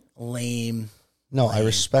lame? Lame. No, I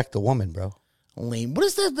respect a woman, bro. Lame. What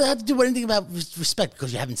does that have to do with anything about respect?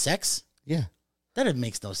 Because you're having sex? Yeah. That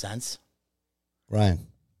makes no sense. Ryan,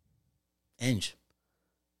 Inge.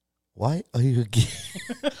 why are you again?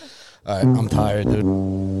 All right, I'm tired, dude.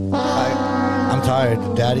 I'm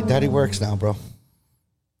tired. Daddy works now, bro.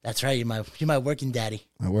 That's right. You're my working daddy.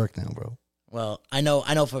 I work now, bro. Well, I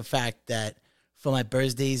know for a fact that for my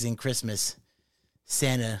birthdays and Christmas,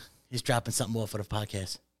 Santa is dropping something more for the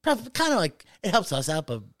podcast. Kind of like it helps us out,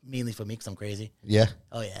 but mainly for me because I'm crazy. Yeah.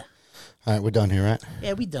 Oh yeah. All right, we're done here, right?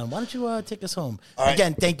 Yeah, we done. Why don't you take us home? right.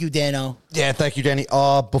 Again, thank you, Dano. Yeah, thank you, Danny.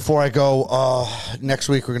 Before I go, next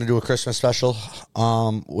week we're gonna do a Christmas special.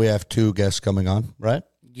 We have 2 guests coming on, right?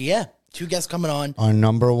 Yeah, 2 guests coming on. Our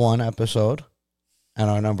number 1 episode and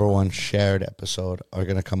our number 1 shared episode are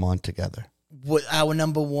gonna come on together. Our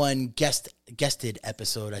number 1 guested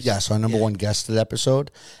episode. Yes, our number 1 guested episode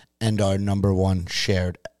and our number 1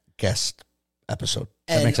 shared guest episode.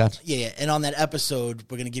 That makes sense? Yeah, and on that episode,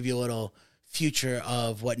 we're going to give you a little future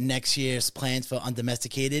of what next year's plans for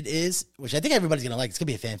Undomesticated is, which I think everybody's going to like. It's going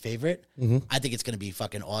to be a fan favorite. Mm-hmm. I think it's going to be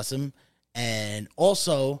fucking awesome. And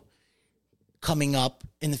also, coming up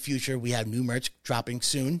in the future, we have new merch dropping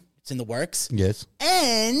soon. It's in the works. Yes.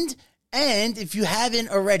 And if you haven't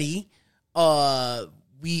already,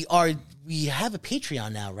 we have a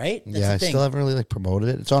Patreon now, right? That's I the thing. still haven't really promoted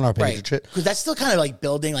it. It's on our page and shit. Because that's still kind of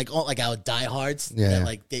building all our diehards. Yeah.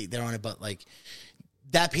 That, they're on it, but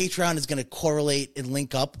that Patreon is going to correlate and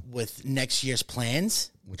link up with next year's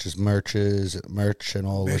plans. Which is merch and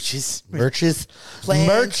all Merches.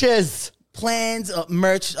 Plans,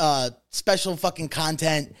 merch, special fucking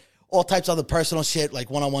content, all types of other personal shit,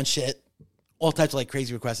 one-on-one shit, all types of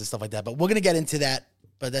crazy requests and stuff like that. But we're going to get into that.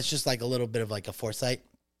 But that's just a little bit of a foresight.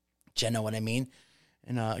 Do you know what I mean?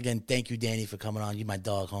 And again, thank you, Danny, for coming on. You're my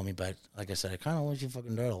dog, homie. But like I said, I kind of wish you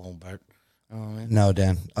fucking dirt alone, Bert. You know what I mean? No,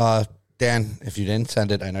 Dan. Dan, if you didn't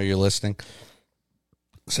send it, I know you're listening.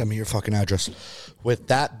 Send me your fucking address. With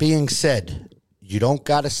that being said, you don't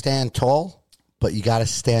got to stand tall, but you got to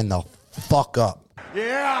stand the fuck up.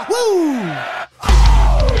 Yeah. Woo!